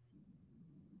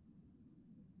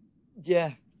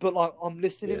 Yeah, but like I'm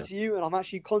listening to you and I'm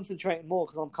actually concentrating more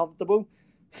because I'm comfortable.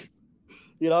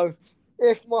 You know,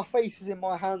 if my face is in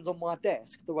my hands on my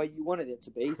desk the way you wanted it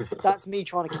to be, that's me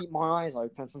trying to keep my eyes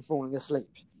open from falling asleep.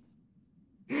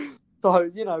 So,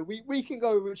 you know, we can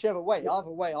go whichever way.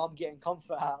 Either way, I'm getting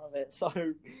comfort out of it. So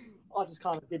I just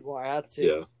kind of did what I had to.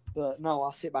 Yeah. But no,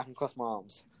 I sit back and cross my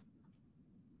arms.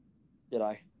 You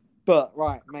know. But,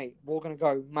 right, mate, we're going to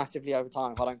go massively over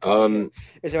time if I don't cut it.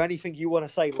 Is there anything you want to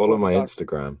say? Follow my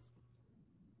Instagram.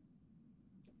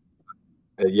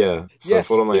 Yeah, so yes,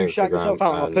 follow my Instagram. Shout yourself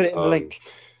out. I'll put it in the link.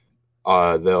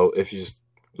 If you just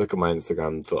look at my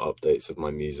Instagram for updates of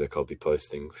my music, I'll be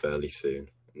posting fairly soon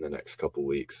in the next couple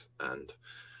weeks, and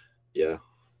yeah,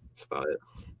 that's about it.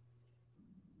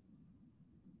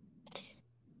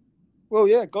 Well,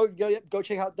 yeah, go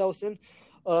check out Delson.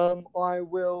 I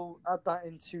will add that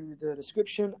into the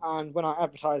description, and when I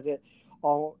advertise it,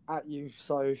 I'll at you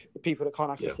so people that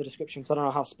can't access the description, because I don't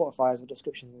know how Spotify is with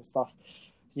descriptions and stuff.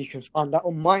 You can find that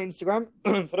on my Instagram.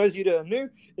 For those of you that are new,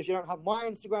 if you don't have my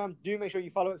Instagram, do make sure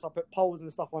you follow it, because I put polls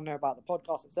and stuff on there about the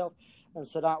podcast itself. And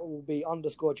so that will be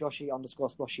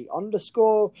 _Joshy_Sploshy_.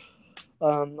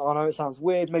 I know it sounds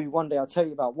weird. Maybe one day I'll tell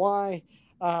you about why.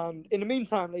 In the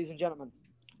meantime, ladies and gentlemen,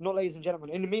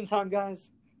 in the meantime, guys,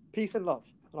 peace and love.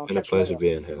 And I'll been a pleasure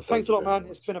being here. Thanks a lot, man.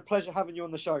 It's been a pleasure having you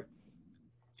on the show.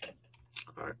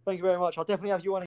 All right. Thank you very much. I'll definitely have you on